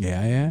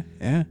 Yeah.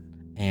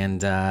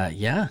 And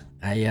I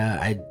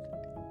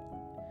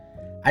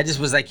just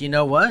was like, you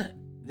know what?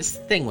 This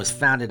thing was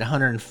founded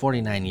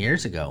 149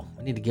 years ago.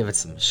 We need to give it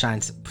some shine,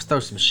 throw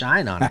some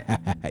shine on it.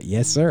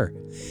 Yes, sir.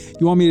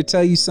 You want me to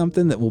tell you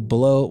something that will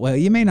blow, well,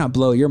 you may not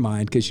blow your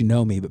mind because you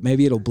know me, but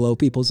maybe it'll blow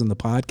people's in the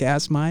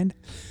podcast mind.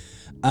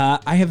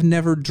 I have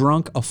never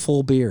drunk a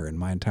full beer in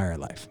my entire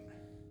life.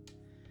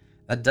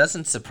 That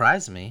doesn't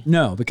surprise me.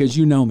 No, because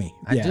you know me.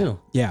 I do.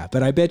 Yeah,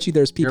 but I bet you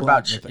there's You're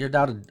people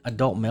about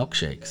adult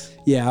milkshakes.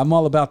 Yeah, I'm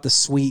all about the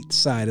sweet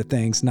side of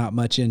things, not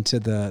much into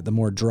the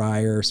more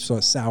drier, sort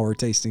of sour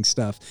tasting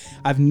stuff.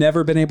 I've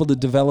never been able to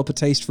develop a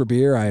taste for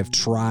beer. I have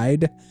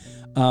tried.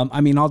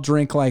 I mean, I'll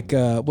drink like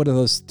what are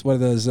those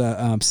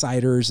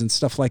ciders and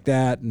stuff like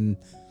that, and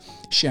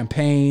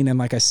champagne, and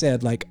like I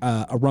said, like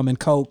a rum and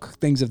coke,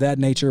 things of that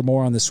nature,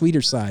 more on the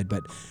sweeter side.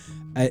 But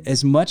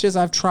as much as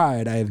I've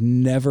tried, I have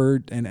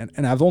never, and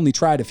I've only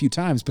tried a few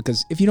times,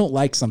 because if you don't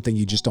like something,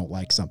 you just don't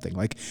like something.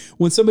 Like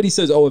when somebody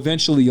says, oh,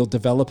 eventually you'll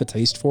develop a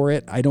taste for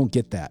it, I don't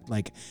get that.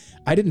 Like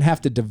I didn't have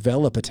to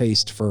develop a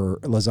taste for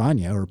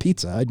lasagna or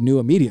pizza. I knew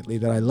immediately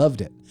that I loved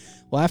it.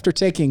 Well, after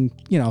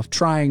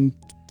trying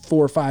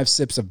 4 or 5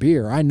 sips of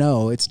beer, I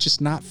know it's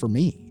just not for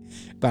me.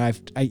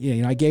 But I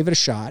gave it a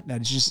shot, and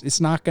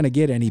it's not going to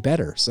get any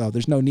better. So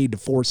there's no need to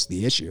force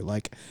the issue.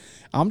 Like,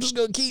 I'm just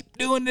going to keep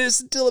doing this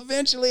until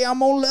eventually I'm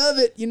going to love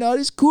it.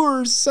 These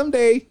Coors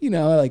someday,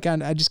 like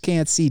I just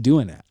can't see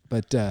doing that.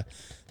 But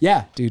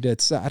yeah, dude,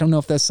 I don't know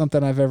if that's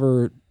something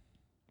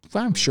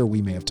I'm sure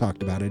we may have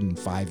talked about it in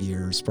 5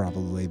 years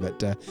probably.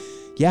 But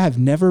yeah, I've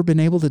never been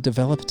able to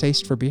develop a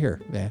taste for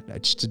beer. Yeah,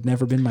 it's just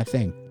never been my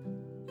thing.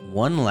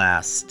 One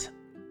last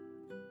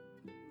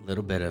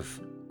little bit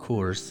of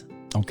Coors.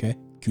 Okay.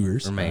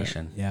 Coors.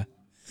 Formation. Yeah.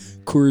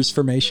 Coors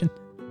Formation.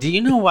 Do you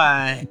know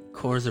why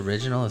Coors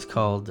Original is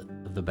called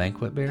the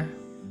banquet beer?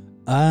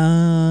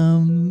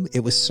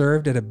 It was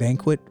served at a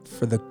banquet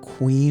for the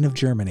Queen of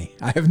Germany.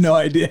 I have no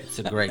idea. It's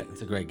a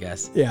great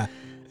guess. Yeah.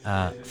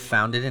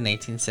 Founded in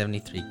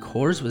 1873,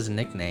 Coors was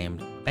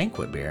nicknamed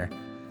banquet beer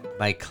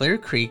by Clear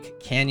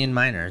Creek Canyon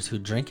miners who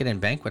drink it in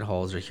banquet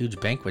halls or huge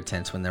banquet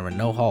tents when there were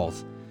no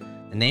halls.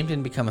 The name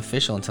didn't become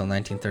official until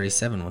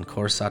 1937 when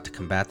Coors sought to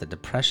combat the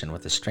Depression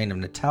with a strain of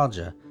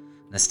nostalgia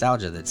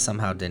that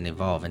somehow didn't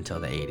evolve until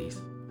the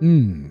 80s.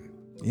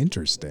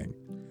 Interesting.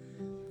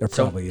 There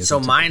probably is. So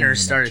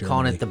miners started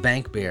calling it the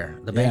banquet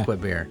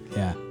beer.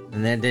 Yeah.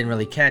 And then it didn't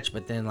really catch,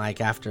 but then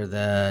like after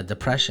the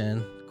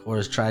Depression,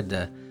 Coors tried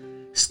to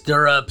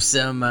stir up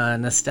some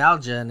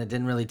nostalgia and it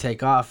didn't really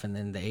take off. And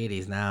in the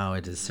 80s, now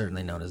it is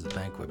certainly known as the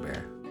banquet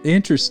beer.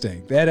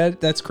 Interesting.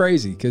 That's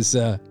crazy because...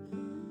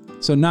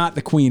 So not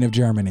the Queen of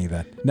Germany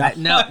then?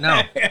 No.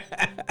 I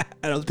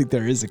don't think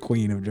there is a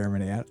Queen of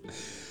Germany.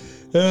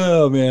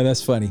 Oh man,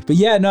 that's funny. But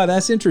yeah, no,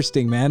 that's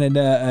interesting, man. And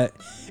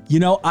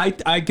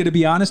I gotta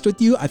be honest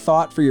with you. I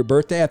thought for your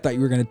birthday, I thought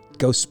you were gonna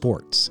go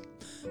sports.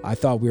 I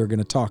thought we were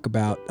gonna talk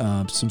about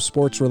some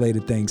sports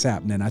related things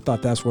happening. I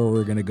thought that's where we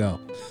were gonna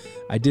go.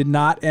 I did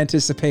not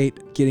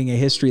anticipate getting a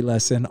history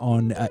lesson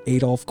on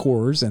Adolf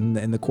Coors and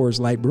the Coors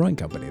Light Brewing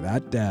Company.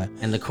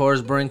 And the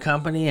Coors Brewing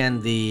Company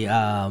and the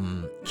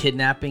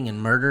kidnapping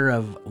and murder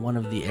of one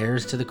of the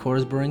heirs to the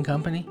Coors Brewing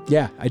Company.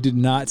 Yeah, I did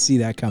not see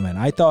that coming.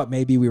 I thought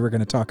maybe we were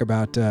going to talk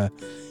about,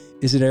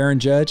 is it Aaron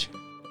Judge?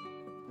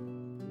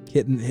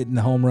 Hitting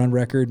the home run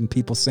record and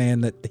people saying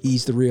that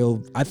he's the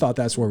real. I thought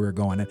that's where we were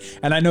going.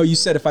 And I know you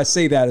said if I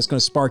say that, it's going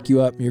to spark you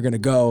up and you're going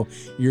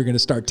to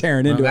start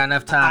tearing into it. Got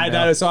enough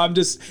time. So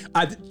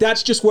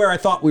that's just where I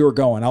thought we were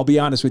going. I'll be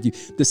honest with you.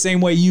 The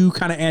same way you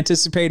kind of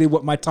anticipated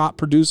what my top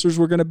producers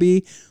were going to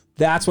be,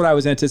 that's what I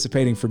was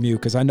anticipating from you,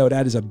 because I know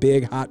that is a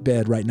big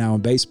hotbed right now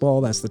in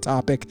baseball. That's the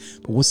topic.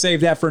 But we'll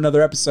save that for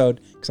another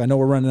episode because I know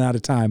we're running out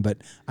of time. But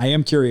I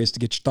am curious to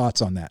get your thoughts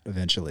on that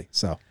eventually.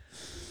 So,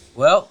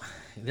 well,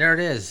 there it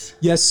is.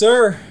 Yes,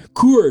 sir.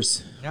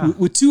 Coors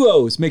with 2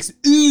 O's makes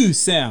ooh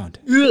sound.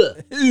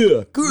 Coors.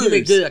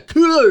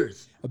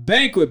 Coors. A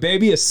banquet,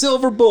 baby. A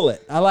silver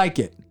bullet. I like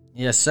it.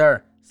 Yes,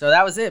 sir. So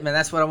that was it, man.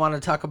 That's what I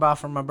wanted to talk about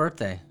for my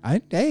birthday.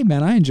 Hey,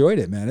 man, I enjoyed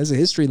it, man. It's a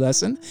history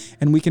lesson,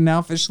 and we can now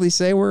officially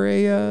say we're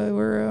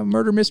a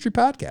murder mystery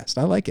podcast.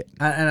 I like it.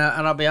 And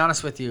I'll be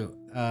honest with you,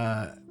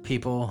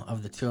 people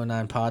of the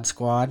 209 Pod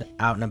Squad,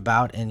 out and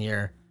about in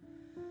your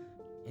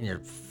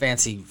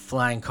fancy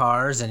flying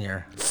cars and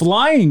your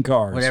flying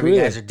cars, whatever really.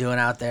 You guys are doing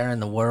out there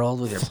in the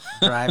world with your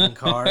driving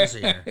cars or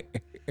your,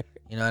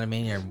 you know what I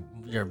mean,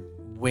 your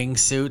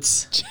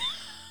wingsuits.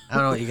 I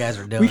don't know what you guys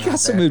are doing. We got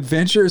some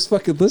adventurous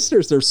fucking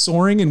listeners. They're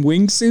soaring in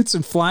wingsuits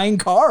and flying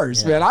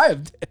cars,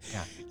 man.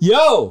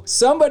 Yo,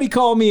 somebody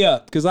call me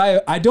up because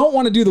I don't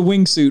want to do the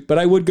wingsuit, but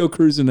I would go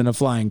cruising in a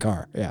flying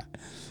car. Yeah.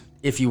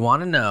 If you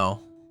want to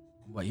know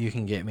what you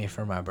can get me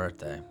for my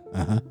birthday,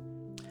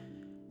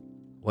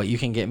 what you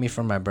can get me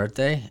for my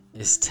birthday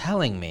is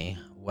telling me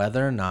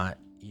whether or not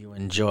you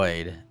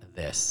enjoyed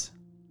this.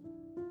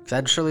 Because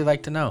I'd surely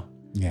like to know.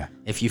 Yeah.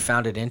 If you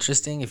found it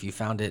interesting, if you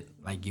found it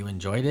like you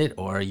enjoyed it,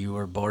 or you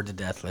were bored to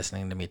death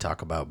listening to me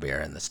talk about beer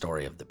and the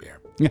story of the beer.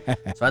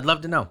 So I'd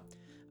love to know.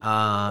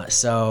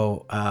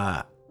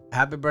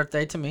 Happy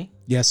birthday to me.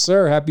 Yes,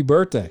 sir. Happy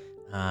birthday.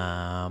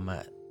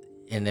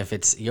 And if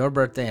it's your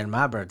birthday and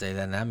my birthday,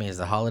 then that means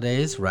the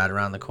holidays right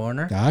around the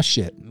corner. Ah,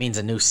 shit. It means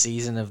a new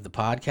season of the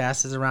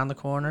podcast is around the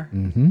corner.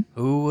 Mm-hmm.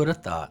 Who would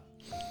have thought?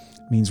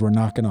 Means we're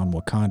knocking on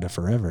Wakanda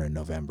forever in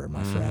November,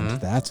 my friend.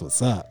 That's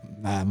what's up.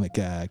 I'm like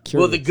curious.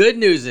 Well, the good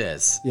news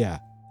is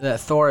that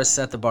Thor has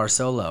set the bar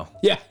so low.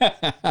 Yeah.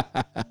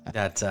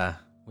 that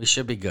we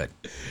should be good.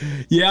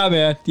 Yeah,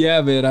 man.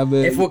 Yeah, man.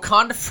 If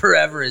Wakanda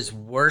Forever is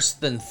worse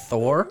than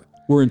Thor,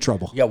 we're in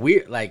trouble. yeah,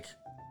 we like.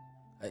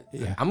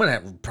 I'm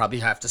gonna probably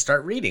have to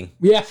start reading,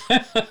 Yeah,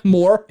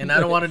 more. and I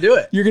don't want to do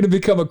it. You're going to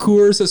become a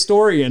Coors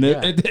historian.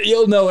 And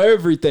you'll know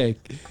everything.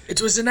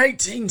 It was in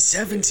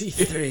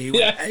 1873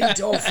 when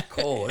Adolf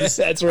Coors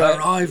That's right.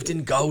 arrived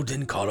in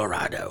Golden,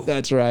 Colorado.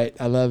 That's right.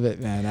 I love it,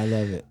 man. I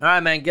love it. All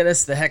right, man, get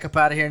us the heck up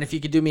out of here. And if you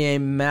could do me a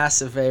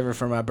massive favor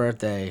for my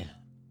birthday,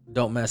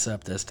 don't mess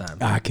up this time.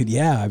 I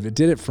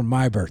did it for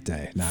my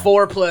birthday. No.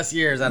 4+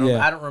 years. I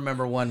Yeah. don't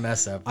remember one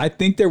mess up. I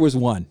think there was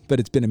one, but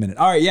it's been a minute.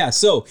 All right, yeah.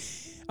 So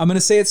I'm going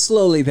to say it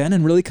slowly then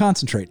and really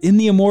concentrate. In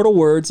the immortal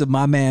words of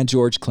my man,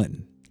 George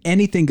Clinton,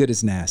 anything good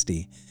is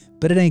nasty,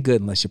 but it ain't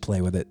good unless you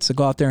play with it. So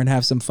go out there and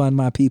have some fun,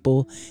 my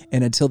people.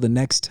 And until the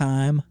next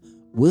time,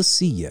 we'll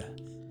see you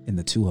in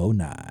the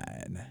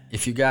 209.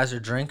 If you guys are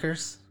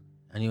drinkers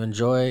and you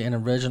enjoy an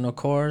original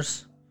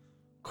Coors,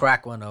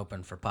 crack one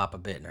open for Papa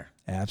Bittner.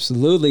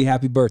 Absolutely.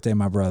 Happy birthday,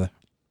 my brother.